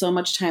spend so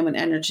much time and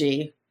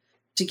energy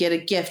to get a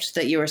gift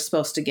that you were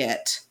supposed to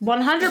get.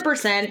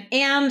 100%.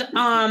 And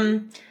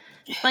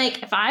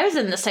like, if I was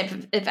in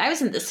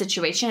this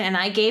situation and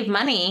I gave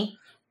money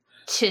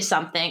to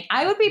something,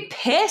 I would be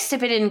pissed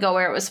if it didn't go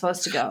where it was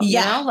supposed to go.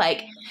 Yeah. You know?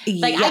 Like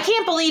I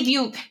can't believe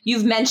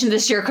you've mentioned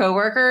this to your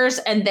coworkers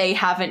and they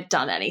haven't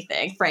done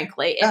anything,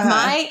 frankly.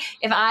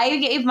 If I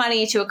gave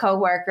money to a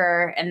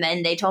coworker and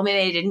then they told me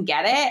they didn't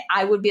get it,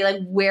 I would be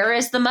like, where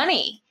is the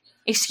money?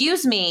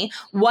 Excuse me,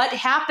 what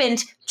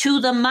happened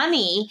to the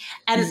money?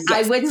 And yes.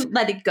 I wouldn't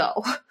let it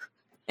go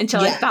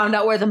until I found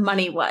out where the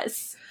money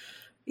was.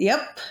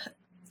 Yep.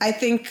 I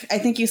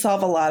think you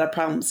solve a lot of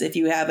problems if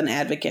you have an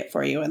advocate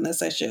for you in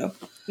this issue.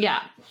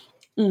 Yeah.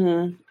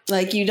 Mm-hmm.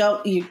 Like you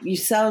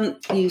solve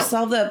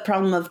the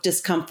problem of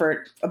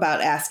discomfort about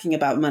asking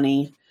about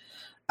money.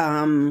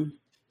 You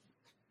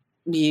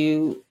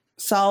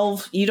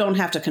don't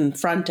have to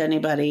confront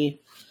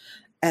anybody.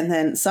 And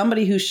then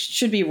somebody who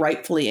should be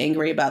rightfully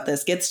angry about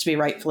this gets to be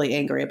rightfully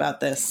angry about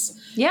this.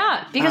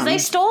 Yeah, because they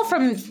stole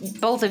from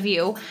both of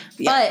you.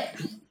 Yeah.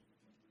 But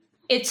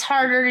it's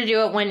harder to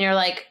do it when you're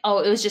like, oh,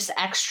 it was just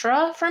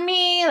extra for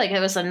me. Like,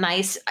 it was a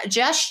nice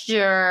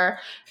gesture.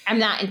 I'm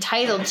not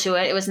entitled to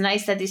it. It was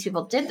nice that these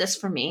people did this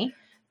for me.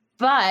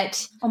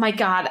 But, oh my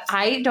God,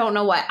 I don't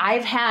know what.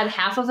 I've had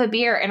half of a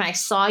beer and I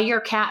saw your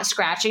cat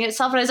scratching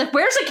itself. And I was like,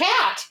 where's a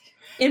cat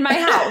in my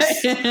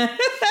house?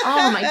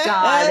 Oh my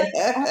God.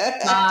 Oh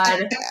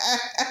God.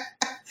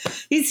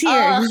 He's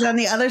here. He's on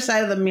the other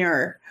side of the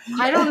mirror.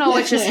 I don't know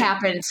what just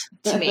happened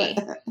to me.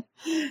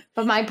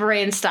 But my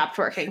brain stopped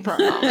working for a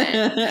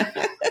moment.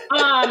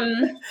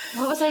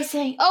 What was I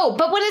saying? Oh,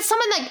 but when it's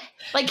someone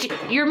like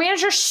your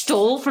manager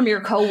stole from your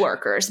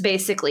coworkers,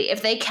 basically,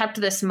 if they kept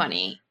this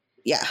money.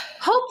 Yeah.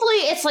 Hopefully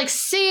it's like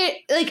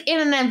in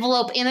an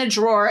envelope in a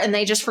drawer and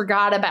they just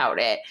forgot about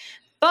it.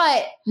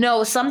 But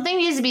no, something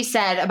needs to be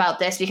said about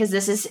this because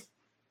this is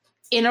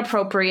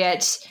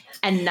inappropriate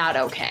and not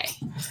okay.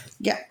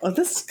 Yeah, well,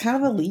 this is kind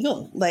of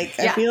illegal. Like,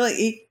 I feel like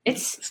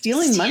it's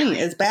stealing money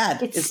is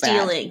bad. It's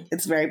stealing. Bad.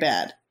 It's very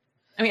bad.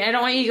 I mean, I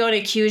don't want you to go and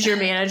accuse your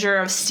manager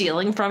of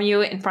stealing from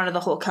you in front of the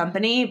whole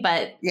company,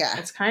 but Yeah.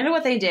 it's kind of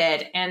what they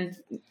did. And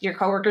your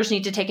coworkers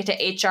need to take it to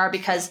HR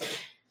because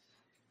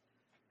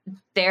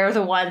they're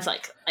the ones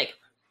like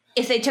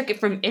if they took it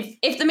from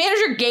if the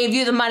manager gave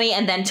you the money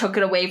and then took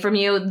it away from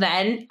you,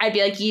 then I'd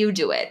be like, you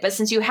do it. But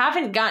since you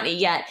haven't gotten it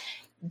yet,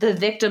 the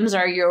victims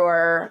are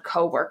your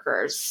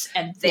coworkers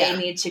and they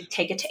need to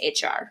take it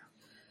to HR.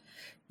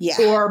 Yeah.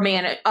 Or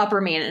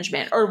upper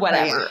management or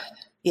whatever. Right.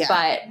 Yeah.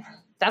 But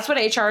that's what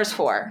HR is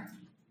for.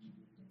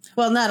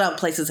 Well, not all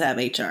places have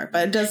HR,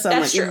 but it does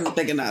sound That's like true. it's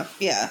big enough.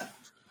 Yeah.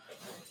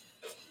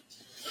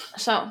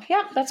 So,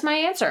 yeah, that's my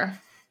answer.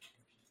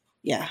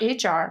 Yeah.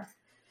 HR.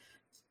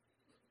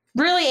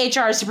 Really,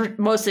 HR is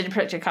mostly to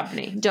protect a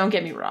company. Don't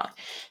get me wrong.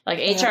 Like,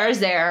 HR is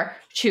there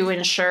to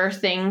ensure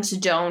things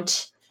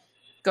don't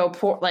go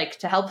poor, like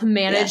to help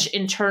manage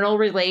internal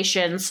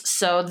relations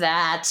so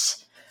that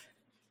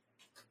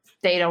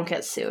they don't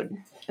get sued.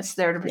 It's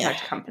there to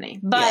protect the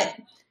company. But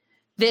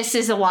this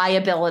is a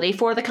liability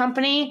for the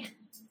company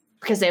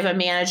because they have a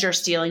manager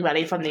stealing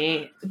money from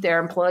their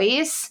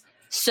employees.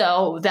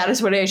 So that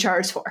is what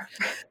HR is for.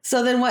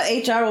 So then what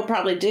HR will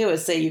probably do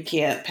is say you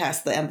can't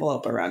pass the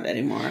envelope around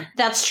anymore.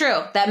 That's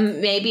true. That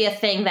may be a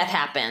thing that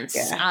happens,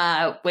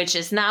 which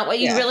is not what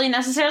you really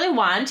necessarily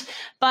want.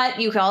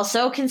 But you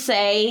also can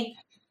say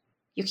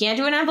you can't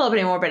do an envelope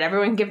anymore, but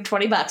everyone can give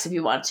 $20 if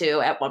you want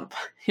to at one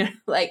point.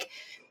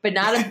 But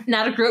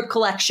not a group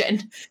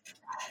collection.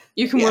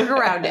 You can work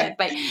around it.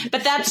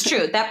 But that's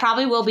true. That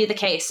probably will be the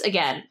case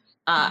again.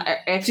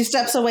 If She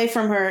steps away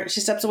from her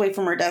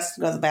desk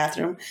to go to the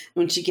bathroom.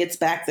 When she gets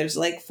back, there's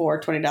like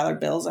 4 $20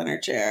 bills on her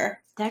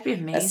chair. That'd be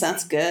amazing. That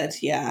sounds good.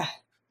 Yeah.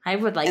 I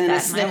would like and that.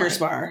 And a Snickers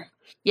bar.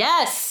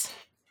 Yes.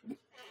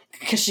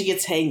 Because she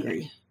gets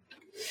hangry.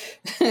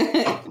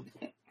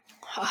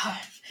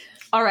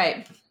 All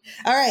right.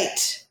 All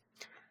right.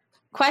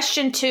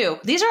 Question 2.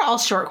 These are all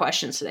short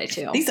questions today,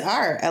 too. These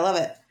are. I love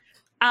it.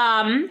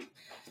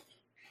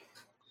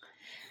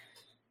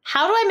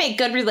 How do I make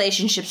good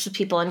relationships with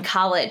people in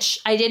college?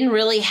 I didn't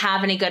really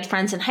have any good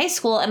friends in high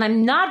school, and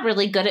I'm not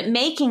really good at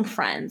making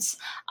friends.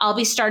 I'll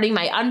be starting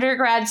my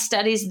undergrad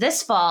studies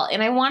this fall,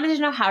 and I wanted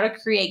to know how to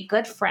create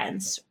good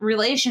friends,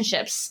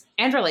 relationships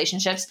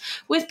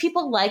with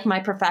people like my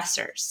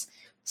professors.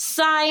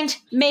 Signed,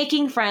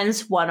 Making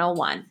Friends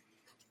 101.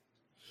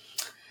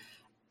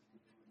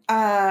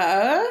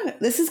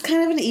 This is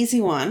kind of an easy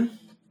one.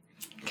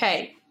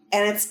 Okay.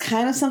 And it's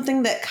kind of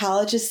something that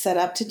college is set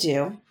up to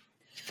do.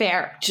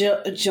 Fair.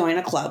 Join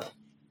a club.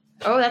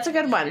 Oh, that's a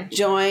good one.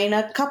 Join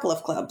a couple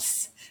of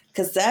clubs.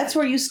 Because that's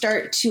where you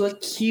start to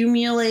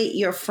accumulate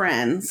your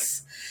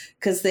friends.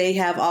 Because they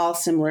have all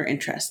similar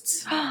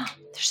interests.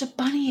 There's a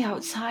bunny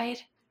outside.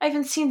 I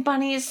haven't seen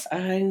bunnies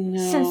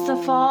since since the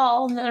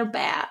fall, and they're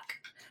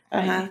back.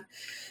 Uh-huh.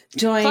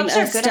 Join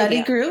a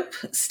study group.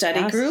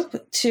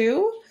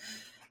 Too.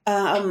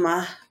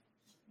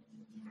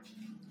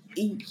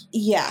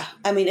 Yeah.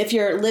 I mean, if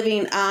you're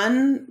living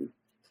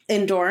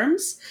in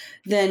dorms,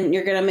 then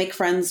you're going to make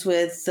friends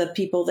with the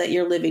people that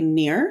you're living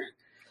near,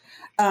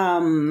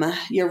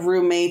 your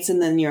roommates,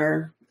 and then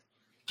your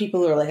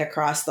people who are like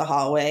across the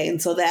hallway.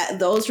 And so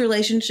those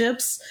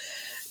relationships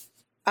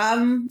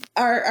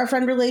are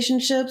friend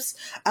relationships.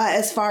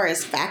 As far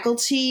as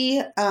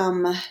faculty,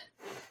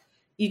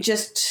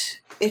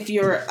 if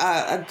you're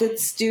a good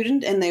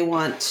student and they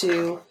want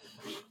to,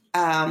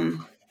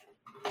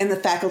 and the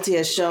faculty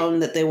has shown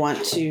that they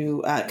want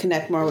to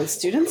connect more with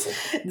students,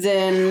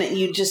 then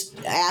you just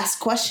ask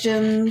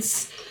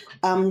questions,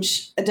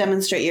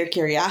 demonstrate your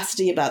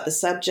curiosity about the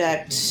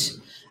subject,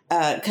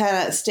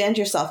 kind of stand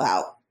yourself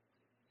out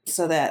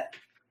so that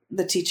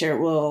the teacher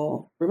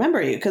will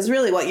remember you. Because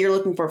really what you're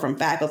looking for from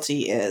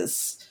faculty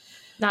is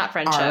not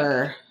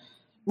friendship.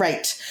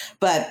 Right.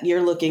 But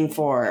you're looking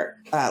for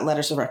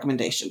letters of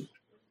recommendation.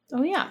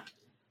 Oh, yeah.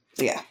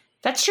 Yeah.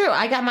 That's true.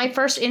 I got my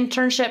first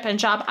internship and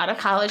job out of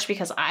college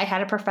because I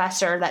had a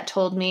professor that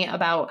told me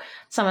about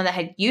someone that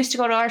had used to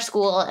go to our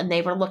school and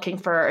they were looking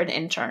for an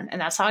intern. And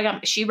that's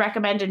how she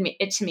recommended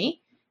it to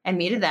me and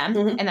me to them.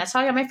 Mm-hmm. And that's how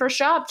I got my first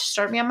job to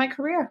start me on my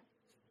career.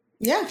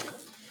 Yeah.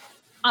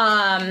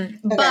 Okay,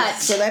 but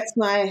so that's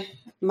my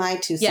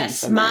 2 cents.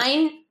 Yes,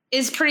 mine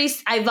is pretty,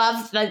 I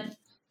love the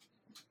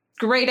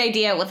great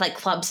idea with like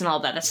clubs and all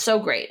that. That's so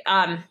great.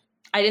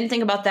 I didn't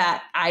think about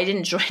that. I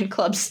didn't join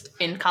clubs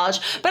in college,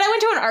 but I went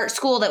to an art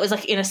school that was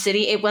like in a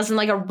city. It wasn't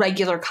like a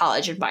regular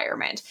college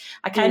environment.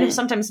 I kind of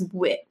sometimes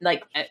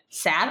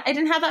sad I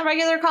didn't have that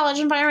regular college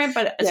environment,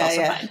 but it's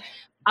also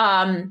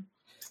fine.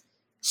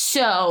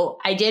 So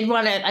I did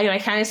want to, I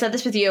kind of said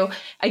this with you.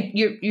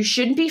 You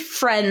shouldn't be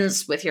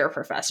friends with your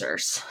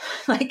professors.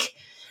 Like,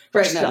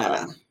 right,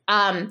 no.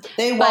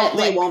 They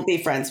won't be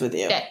friends with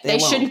you. They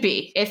shouldn't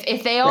be.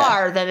 If they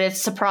are, then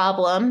it's a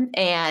problem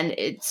and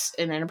it's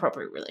an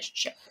inappropriate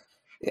relationship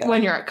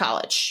when you're at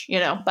college,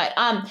 but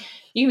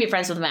you can be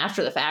friends with them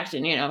after the fact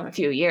in, a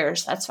few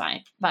years. That's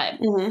fine. But,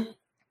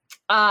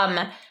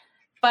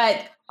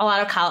 but a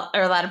lot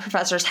of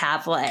professors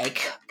have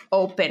like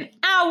open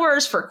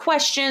hours for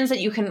questions that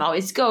you can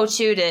always go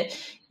to,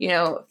 you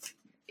know,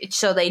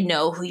 so they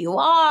know who you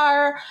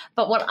are.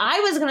 But what I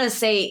was going to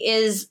say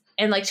is,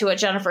 and like to what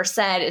Jennifer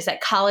said, is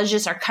that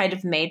colleges are kind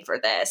of made for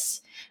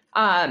this.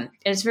 And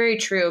it's very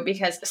true,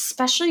 because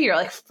especially your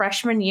like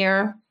freshman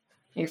year,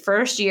 your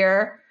first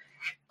year,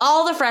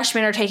 all the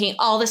freshmen are taking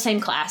all the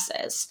same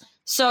classes.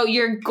 So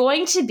you're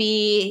going to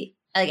be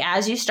like,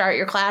 as you start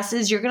your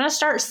classes, you're going to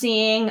start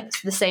seeing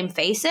the same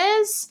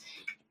faces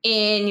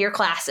in your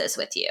classes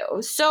with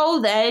you. So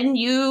then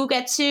you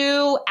get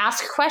to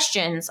ask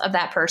questions of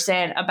that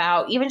person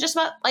about even just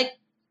about like,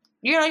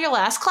 you know, your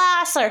last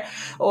class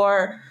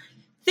or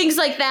things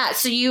like that.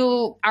 So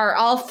you are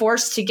all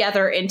forced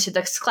together into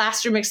this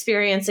classroom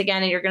experience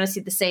again, and you're going to see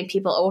the same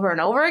people over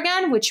and over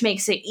again, which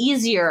makes it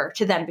easier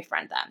to then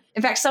befriend them.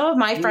 In fact, some of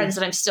my friends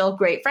that I'm still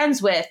great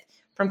friends with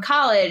from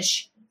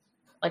college,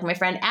 like my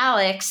friend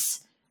Alex,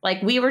 like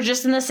we were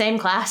just in the same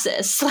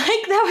classes. Like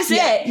that was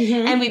it.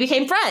 Mm-hmm. And we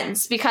became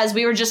friends because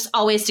we were just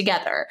always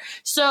together.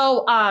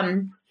 So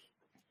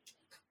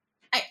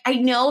I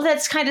know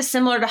that's kind of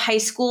similar to high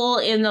school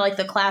in the like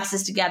the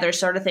classes together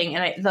sort of thing.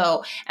 And I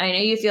know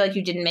you feel like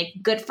you didn't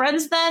make good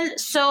friends then.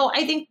 So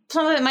I think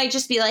some of it might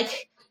just be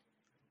like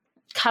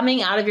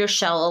coming out of your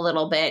shell a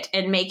little bit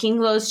and making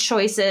those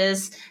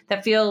choices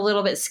that feel a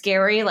little bit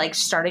scary, like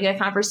starting a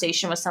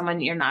conversation with someone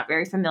you're not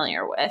very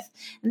familiar with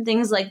and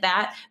things like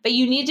that. But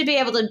you need to be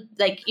able to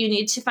you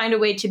need to find a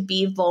way to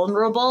be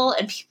vulnerable,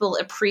 and people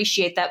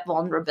appreciate that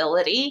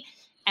vulnerability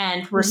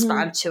and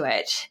respond to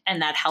it.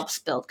 And that helps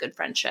build good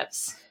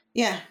friendships.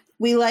 Yeah.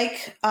 We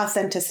like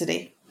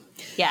authenticity.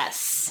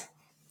 Yes.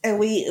 And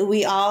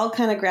we all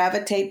kind of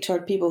gravitate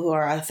toward people who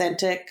are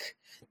authentic,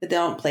 that they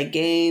don't play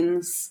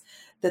games,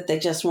 that they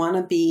just want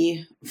to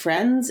be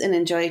friends and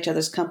enjoy each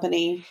other's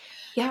company.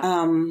 Yeah.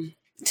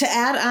 To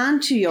add on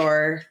to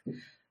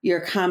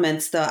your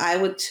comments, though, I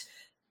would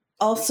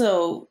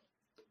also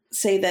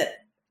say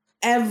that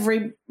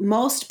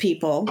most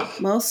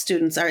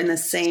students are in the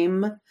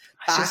same box.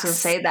 I was just going to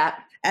say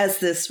that. As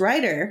this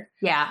writer.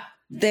 Yeah.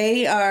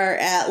 They are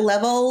at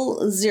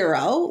level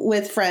 0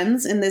 with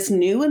friends in this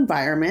new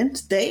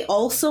environment. They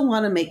also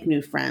want to make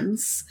new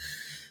friends.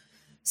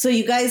 So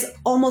you guys,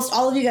 almost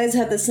all of you guys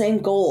have the same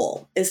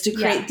goal, is to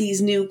create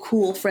these new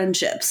cool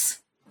friendships.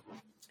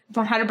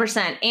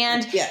 100%.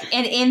 And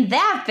in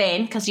that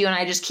vein, because you and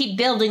I just keep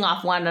building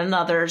off one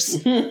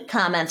another's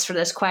comments for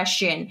this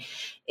question,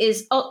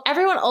 is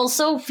everyone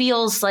also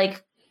feels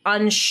like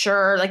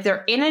unsure, like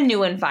they're in a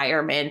new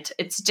environment.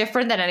 It's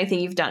different than anything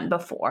you've done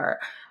before.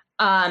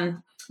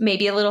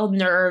 Maybe a little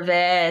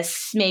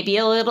nervous, maybe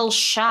a little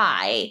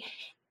shy.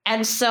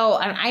 And so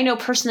I know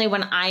personally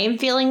when I am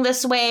feeling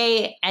this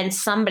way and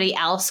somebody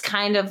else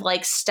kind of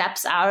like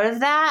steps out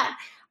of that,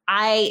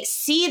 I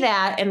see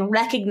that and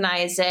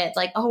recognize it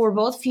like, oh, we're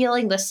both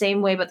feeling the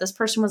same way, but this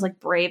person was like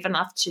brave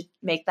enough to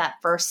make that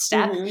first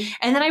step.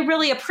 And then I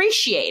really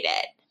appreciate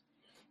it.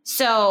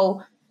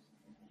 So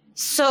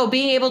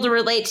being able to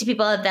relate to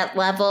people at that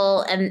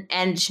level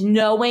and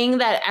knowing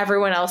that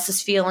everyone else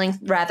is feeling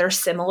rather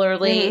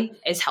similarly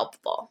is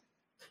helpful.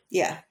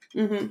 Yeah.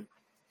 Mm-hmm.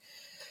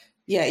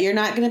 Yeah, you're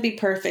not going to be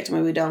perfect. I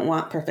mean, we don't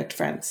want perfect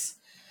friends.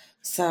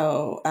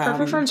 So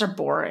perfect friends are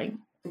boring.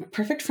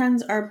 Perfect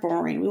friends are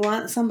boring. We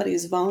want somebody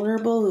who's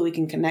vulnerable, who we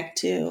can connect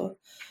to,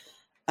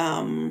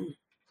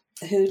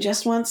 who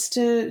just wants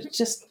to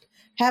just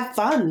have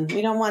fun.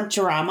 We don't want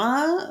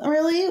drama,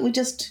 really. We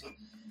just...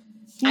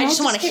 I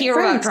just want to hear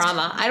about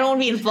drama. I don't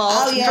want to be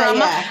involved in drama.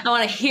 Yeah. I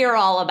want to hear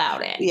all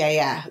about it.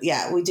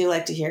 Yeah. We do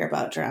like to hear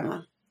about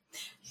drama.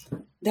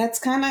 That's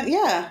kind of,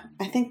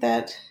 I think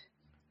that...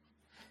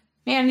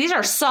 Man, these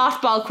are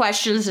softball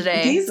questions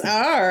today. These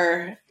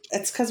are.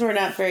 It's because we're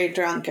not very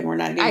drunk and we're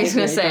not going to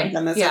get drunk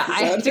on this episode.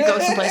 I have to go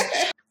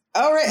someplace.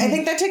 All right. I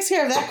think that takes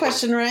care of that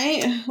question,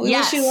 right? We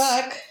wish you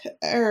luck.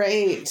 All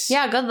right.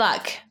 Yeah, good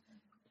luck.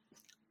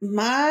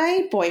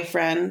 My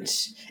boyfriend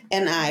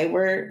and I,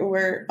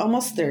 we're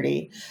almost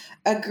 30,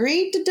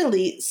 agreed to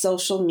delete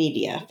social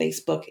media,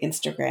 Facebook,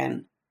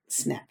 Instagram,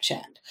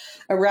 Snapchat,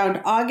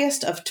 around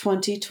August of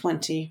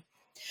 2020.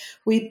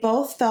 We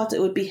both felt it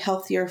would be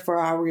healthier for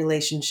our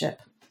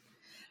relationship.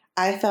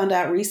 I found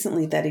out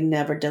recently that he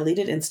never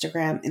deleted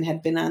Instagram and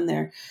had been on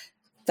there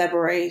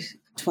February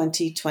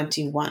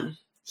 2021.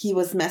 He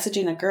was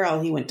messaging a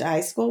girl he went to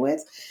high school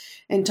with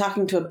and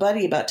talking to a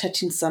buddy about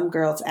touching some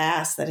girl's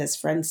ass that his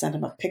friend sent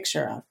him a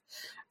picture of.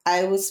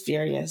 I was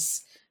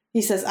furious.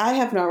 He says, I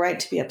have no right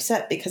to be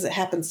upset because it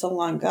happened so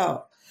long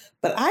ago.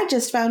 But I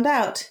just found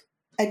out.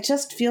 I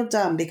just feel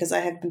dumb because I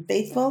have been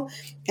faithful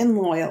and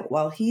loyal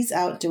while he's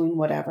out doing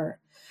whatever.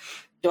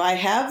 Do I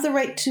have the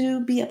right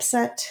to be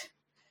upset?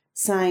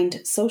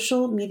 Signed,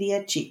 Social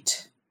Media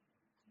Cheat.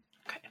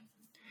 Okay.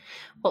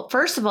 Well,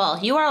 first of all,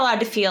 you are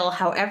allowed to feel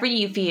however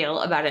you feel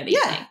about anything.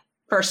 Yeah.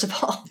 First of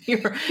all,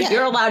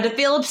 you're allowed to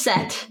feel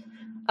upset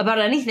about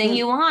anything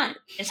you want.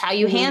 It's how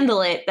you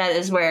handle it. That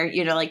is where,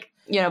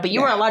 but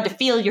you are allowed to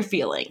feel your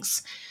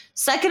feelings.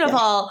 Second of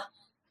all,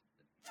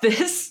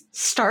 this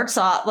starts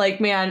off like,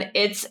 man,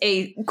 it's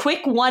a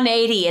quick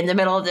 180 in the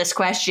middle of this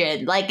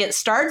question. Like, it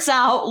starts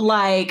out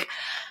like,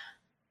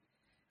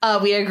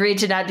 we agreed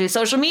to not do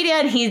social media,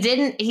 and he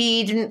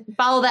didn't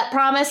follow that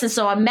promise, and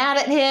so I'm mad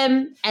at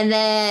him. And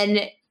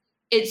then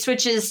it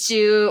switches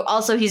to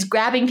also he's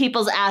grabbing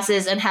people's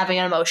asses and having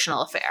an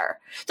emotional affair.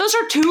 Those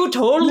are two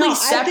totally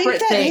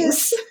separate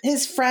things.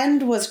 His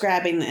friend was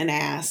grabbing an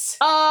ass.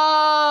 Oh,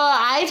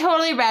 I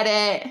totally read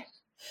it.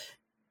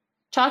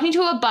 Talking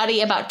to a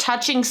buddy about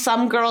touching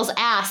some girl's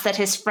ass that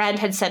his friend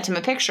had sent him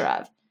a picture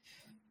of.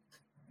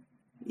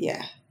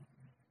 Yeah.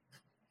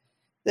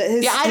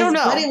 I don't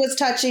know. His buddy was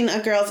touching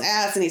a girl's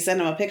ass and he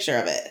sent him a picture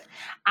of it.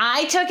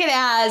 I took it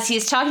as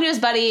he's talking to his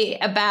buddy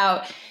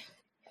about,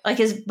 like,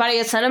 his buddy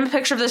had sent him a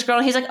picture of this girl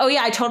and he's like, oh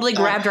yeah, I totally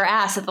grabbed her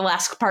ass at the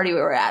last party we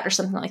were at or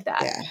something like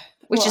that. Yeah.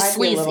 Which is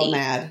sleazy. I'd be a little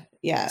mad.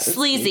 Yeah.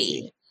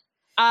 Sleazy.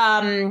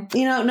 No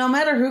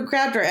matter who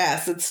grabbed her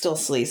ass, it's still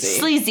sleazy.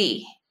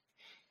 Sleazy.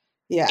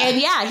 Yeah.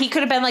 And yeah, he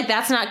could have been like,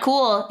 that's not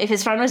cool if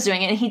his friend was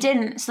doing it and he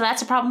didn't. So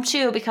that's a problem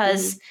too,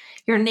 because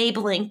you're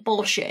enabling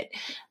bullshit.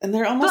 And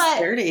they're almost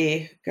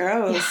 30.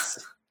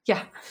 Gross.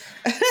 Yeah.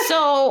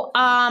 So,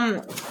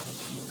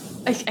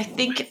 I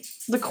think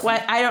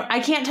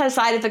I can't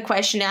decide if the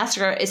question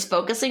asker is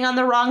focusing on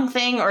the wrong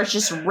thing or it's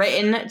just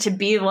written to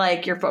be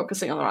like you're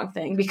focusing on the wrong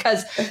thing,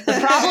 because the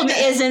problem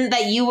isn't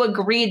that you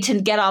agreed to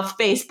get off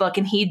Facebook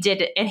and he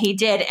did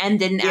it and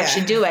didn't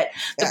actually do it.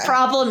 The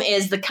problem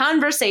is the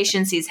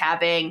conversations he's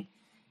having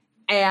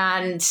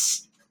and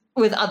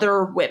with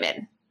other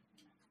women.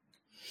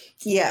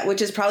 Yeah,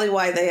 which is probably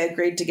why they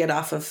agreed to get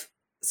off of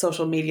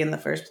social media in the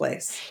first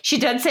place. She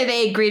did say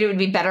they agreed it would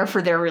be better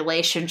for their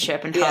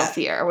relationship and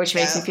healthier, which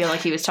makes me feel like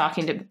he was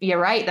talking to, you're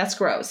right, that's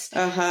gross.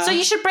 So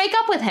you should break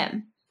up with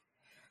him.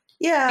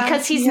 Yeah.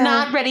 Because he's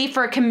not ready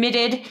for a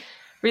committed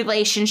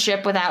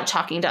relationship without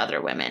talking to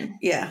other women.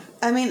 Yeah.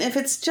 I mean, if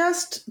it's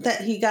just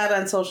that he got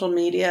on social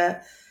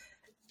media,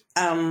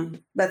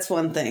 that's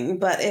one thing.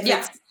 But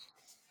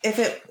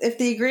if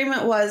the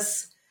agreement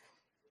was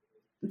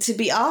to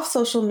be off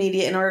social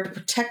media in order to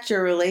protect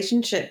your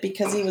relationship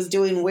because he was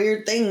doing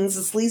weird things,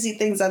 sleazy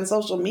things on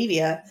social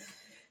media,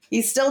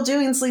 he's still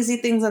doing sleazy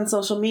things on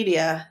social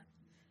media.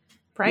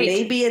 Right.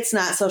 Maybe it's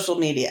not social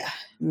media.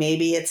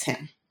 Maybe it's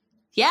him.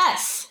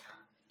 Yes.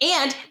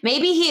 And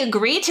maybe he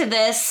agreed to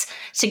this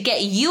to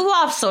get you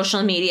off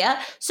social media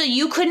so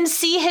you couldn't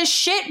see his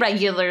shit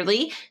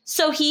regularly,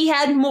 so he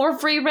had more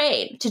free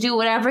reign to do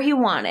whatever he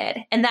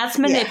wanted. And that's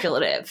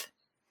manipulative.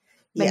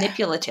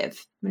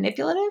 Manipulative. They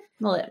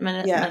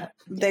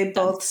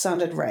both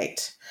sounded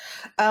right.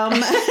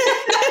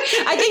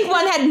 I think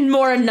one had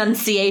more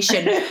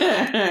enunciation.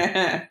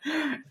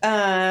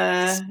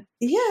 I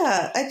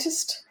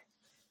just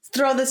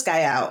throw this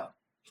guy out.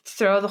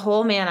 Throw the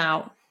whole man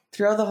out.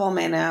 Throw the whole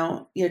man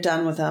out. You're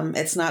done with him.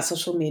 It's not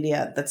social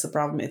media that's the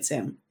problem. It's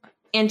him.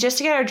 And just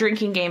to get our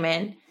drinking game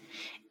in,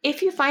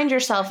 if you find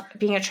yourself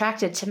being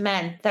attracted to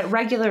men that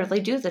regularly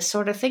do this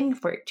sort of thing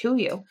to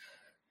you,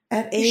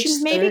 at age you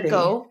should maybe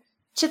go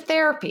to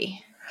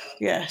therapy.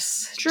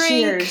 Yes. Drink.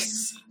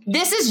 Cheers.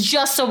 This is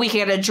just so we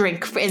can get a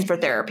drink in for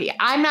therapy.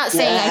 I'm not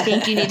saying I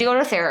think you need to go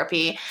to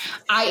therapy.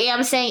 I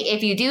am saying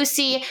if you do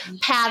see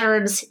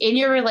patterns in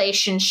your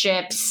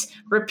relationships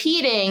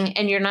repeating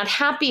and you're not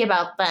happy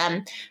about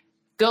them,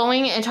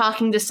 going and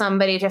talking to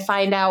somebody to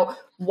find out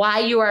why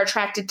you are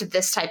attracted to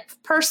this type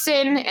of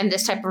person and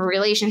this type of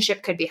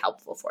relationship could be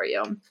helpful for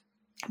you.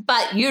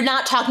 But you're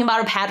not talking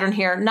about a pattern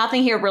here.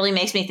 Nothing here really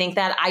makes me think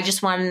that. I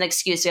just wanted an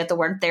excuse to get the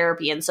word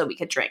therapy in so we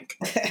could drink.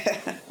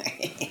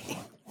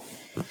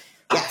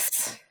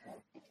 Yes.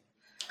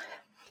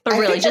 But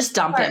really, just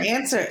dump him.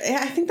 Answer. Yeah,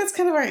 I think that's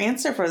kind of our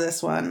answer for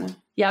this one.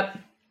 Yep.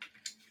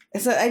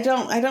 Is that I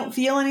don't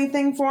feel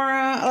anything for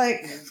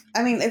I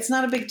mean, it's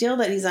not a big deal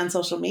that he's on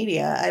social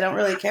media. I don't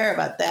really care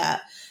about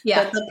that.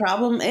 Yeah. But the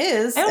problem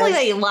is, I don't think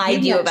that he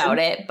lied to you about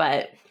it,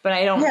 but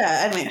I don't.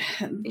 Yeah, I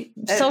mean,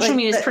 social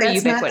media is pretty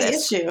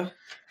ubiquitous. Not the issue.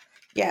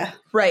 Yeah.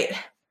 Right.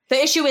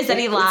 The issue is that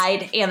he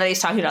lied and that he's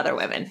talking to other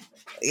women.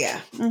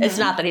 Yeah. Mm-hmm. It's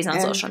not that he's on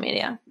social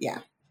media. Yeah.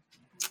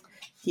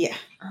 Yeah.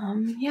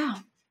 Yeah.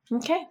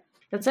 Okay.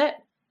 That's it.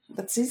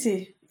 That's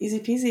easy. Easy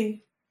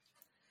peasy.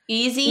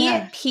 Easy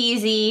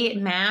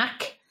peasy,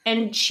 mac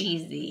and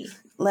cheesy.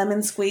 Lemon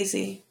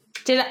squeezy.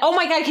 Oh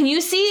my God, can you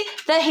see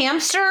the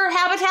hamster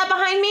habitat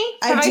behind me?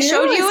 Have I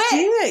showed you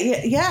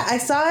it? Yeah, I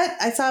saw it.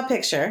 I saw a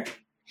picture.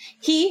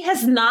 He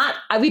has not,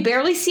 we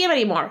barely see him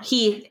anymore.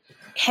 He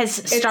has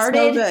started.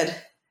 It's so good.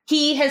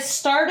 He has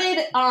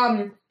started,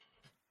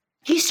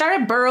 he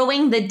started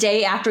burrowing the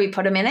day after we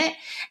put him in it.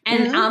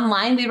 And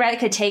online we read it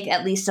could take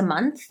at least a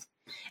month.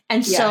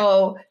 And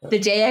so the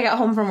day I got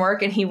home from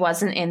work and he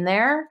wasn't in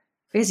there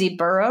because he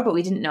burrowed, but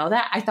we didn't know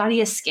that, I thought he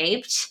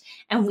escaped.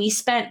 And we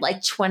spent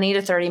like 20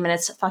 to 30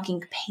 minutes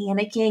fucking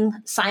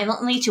panicking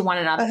silently to one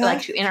another,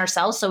 like in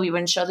ourselves, so we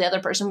wouldn't show the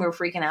other person we were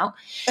freaking out.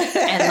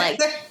 And like,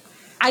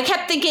 I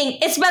kept thinking,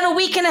 it's been a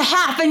week and a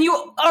half and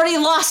you already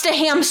lost a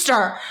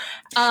hamster.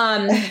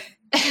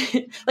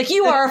 Like,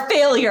 you are a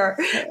failure.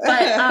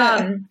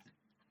 But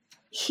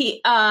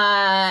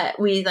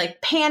we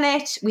like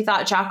panicked. We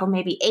thought Jocko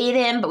maybe ate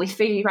him, but we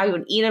figured he probably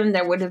wouldn't eat him.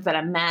 There would have been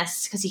a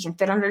mess because he can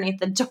fit underneath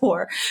the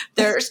door.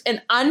 There's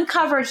an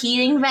uncovered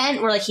heating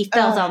vent where like he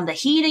fell down the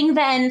heating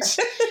vent.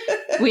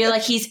 We're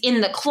like, he's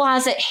in the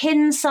closet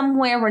hidden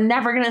somewhere. We're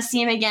never going to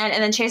see him again.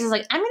 And then Chase is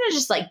like, I'm going to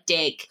just like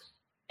dig.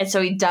 And so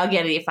he dug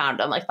in and he found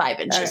him like 5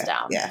 inches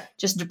down. Yeah.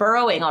 Just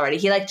burrowing already.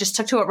 He like just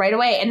took to it right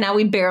away. And now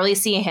we barely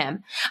see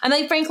him. I'm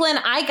like, Franklin,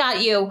 I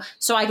got you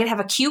so I could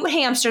have a cute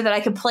hamster that I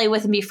could play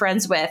with and be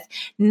friends with.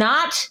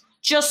 Not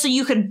just so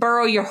you could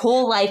burrow your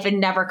whole life and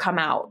never come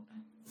out.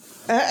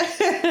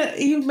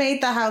 You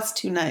made the house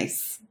too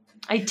nice.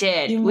 I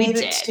did. We did.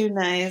 It too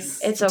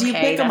nice. It's okay. Do you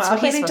pick him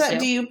up anytime?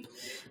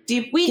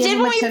 We did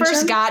when we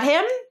first got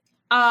him.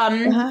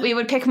 We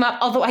would pick them up,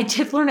 although I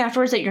did learn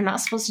afterwards that you're not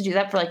supposed to do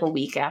that for like a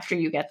week after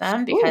you get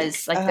them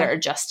because they're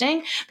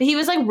adjusting. But he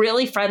was like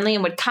really friendly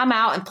and would come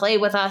out and play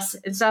with us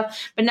and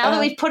stuff. But now that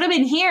we've put him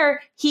in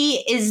here, he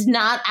is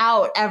not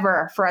out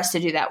ever for us to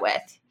do that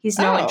with. He's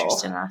no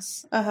interest in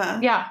us.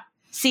 Yeah.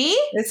 See?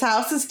 This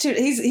house is too,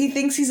 he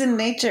thinks he's in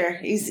nature.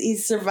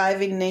 He's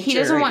surviving nature. He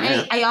doesn't want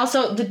any. I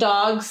also, the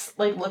dogs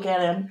like look at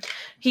him.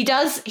 He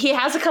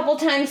has a couple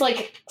times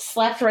like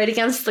slept right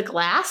against the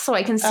glass so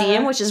I can see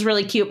him, which is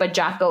really cute. But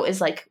Jocko is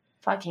like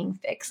fucking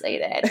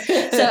fixated.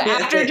 So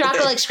after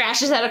Jocko like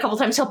scratches that a couple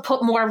times, he'll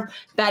put more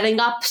bedding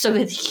up so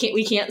that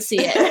we can't see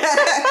it.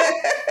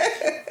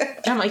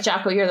 I'm like,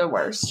 Jocko, you're the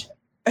worst.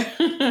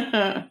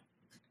 Okay,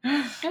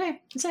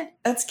 that's it.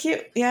 That's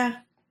cute. Yeah.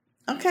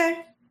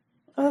 Okay.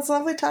 Well, it's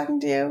lovely talking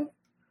to you.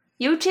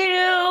 You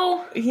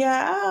too.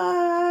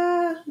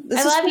 Yeah. This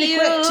I is love pretty you.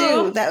 quick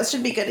too. That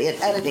should be good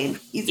editing.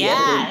 Easy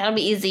editing. That'll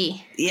be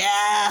easy.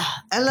 Yeah.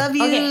 I love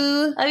you.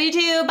 Okay. Love you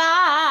too.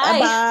 Bye.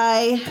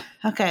 Bye.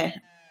 Okay.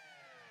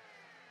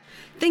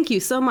 Thank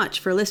you so much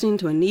for listening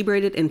to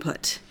Inebriated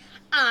Input.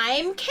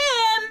 I'm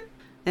Kim.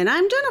 And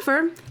I'm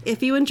Jennifer.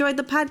 If you enjoyed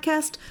the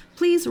podcast,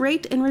 please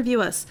rate and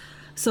review us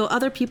so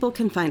other people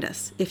can find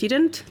us. If you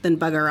didn't, then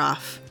bugger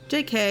off.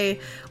 JK,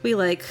 we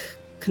like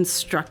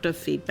constructive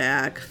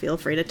feedback. Feel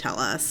free to tell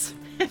us.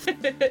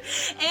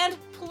 And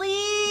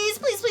please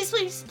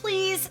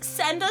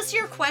send us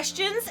your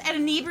questions at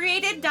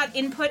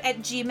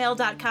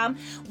inebriated.input@gmail.com.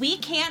 We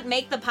can't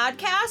make the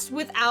podcast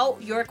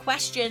without your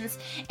questions,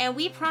 and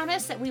we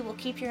promise that we will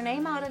keep your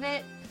name out of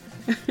it.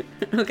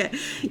 Okay.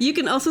 You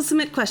can also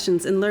submit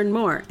questions and learn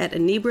more at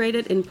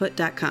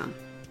inebriatedinput.com.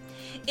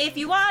 If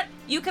you want,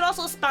 you can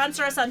also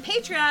sponsor us on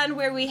Patreon,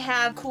 where we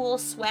have cool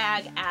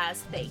swag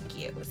as thank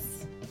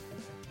yous.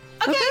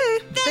 Okay.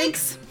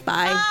 Thanks.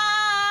 Bye.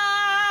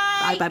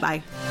 Bye.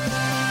 Bye.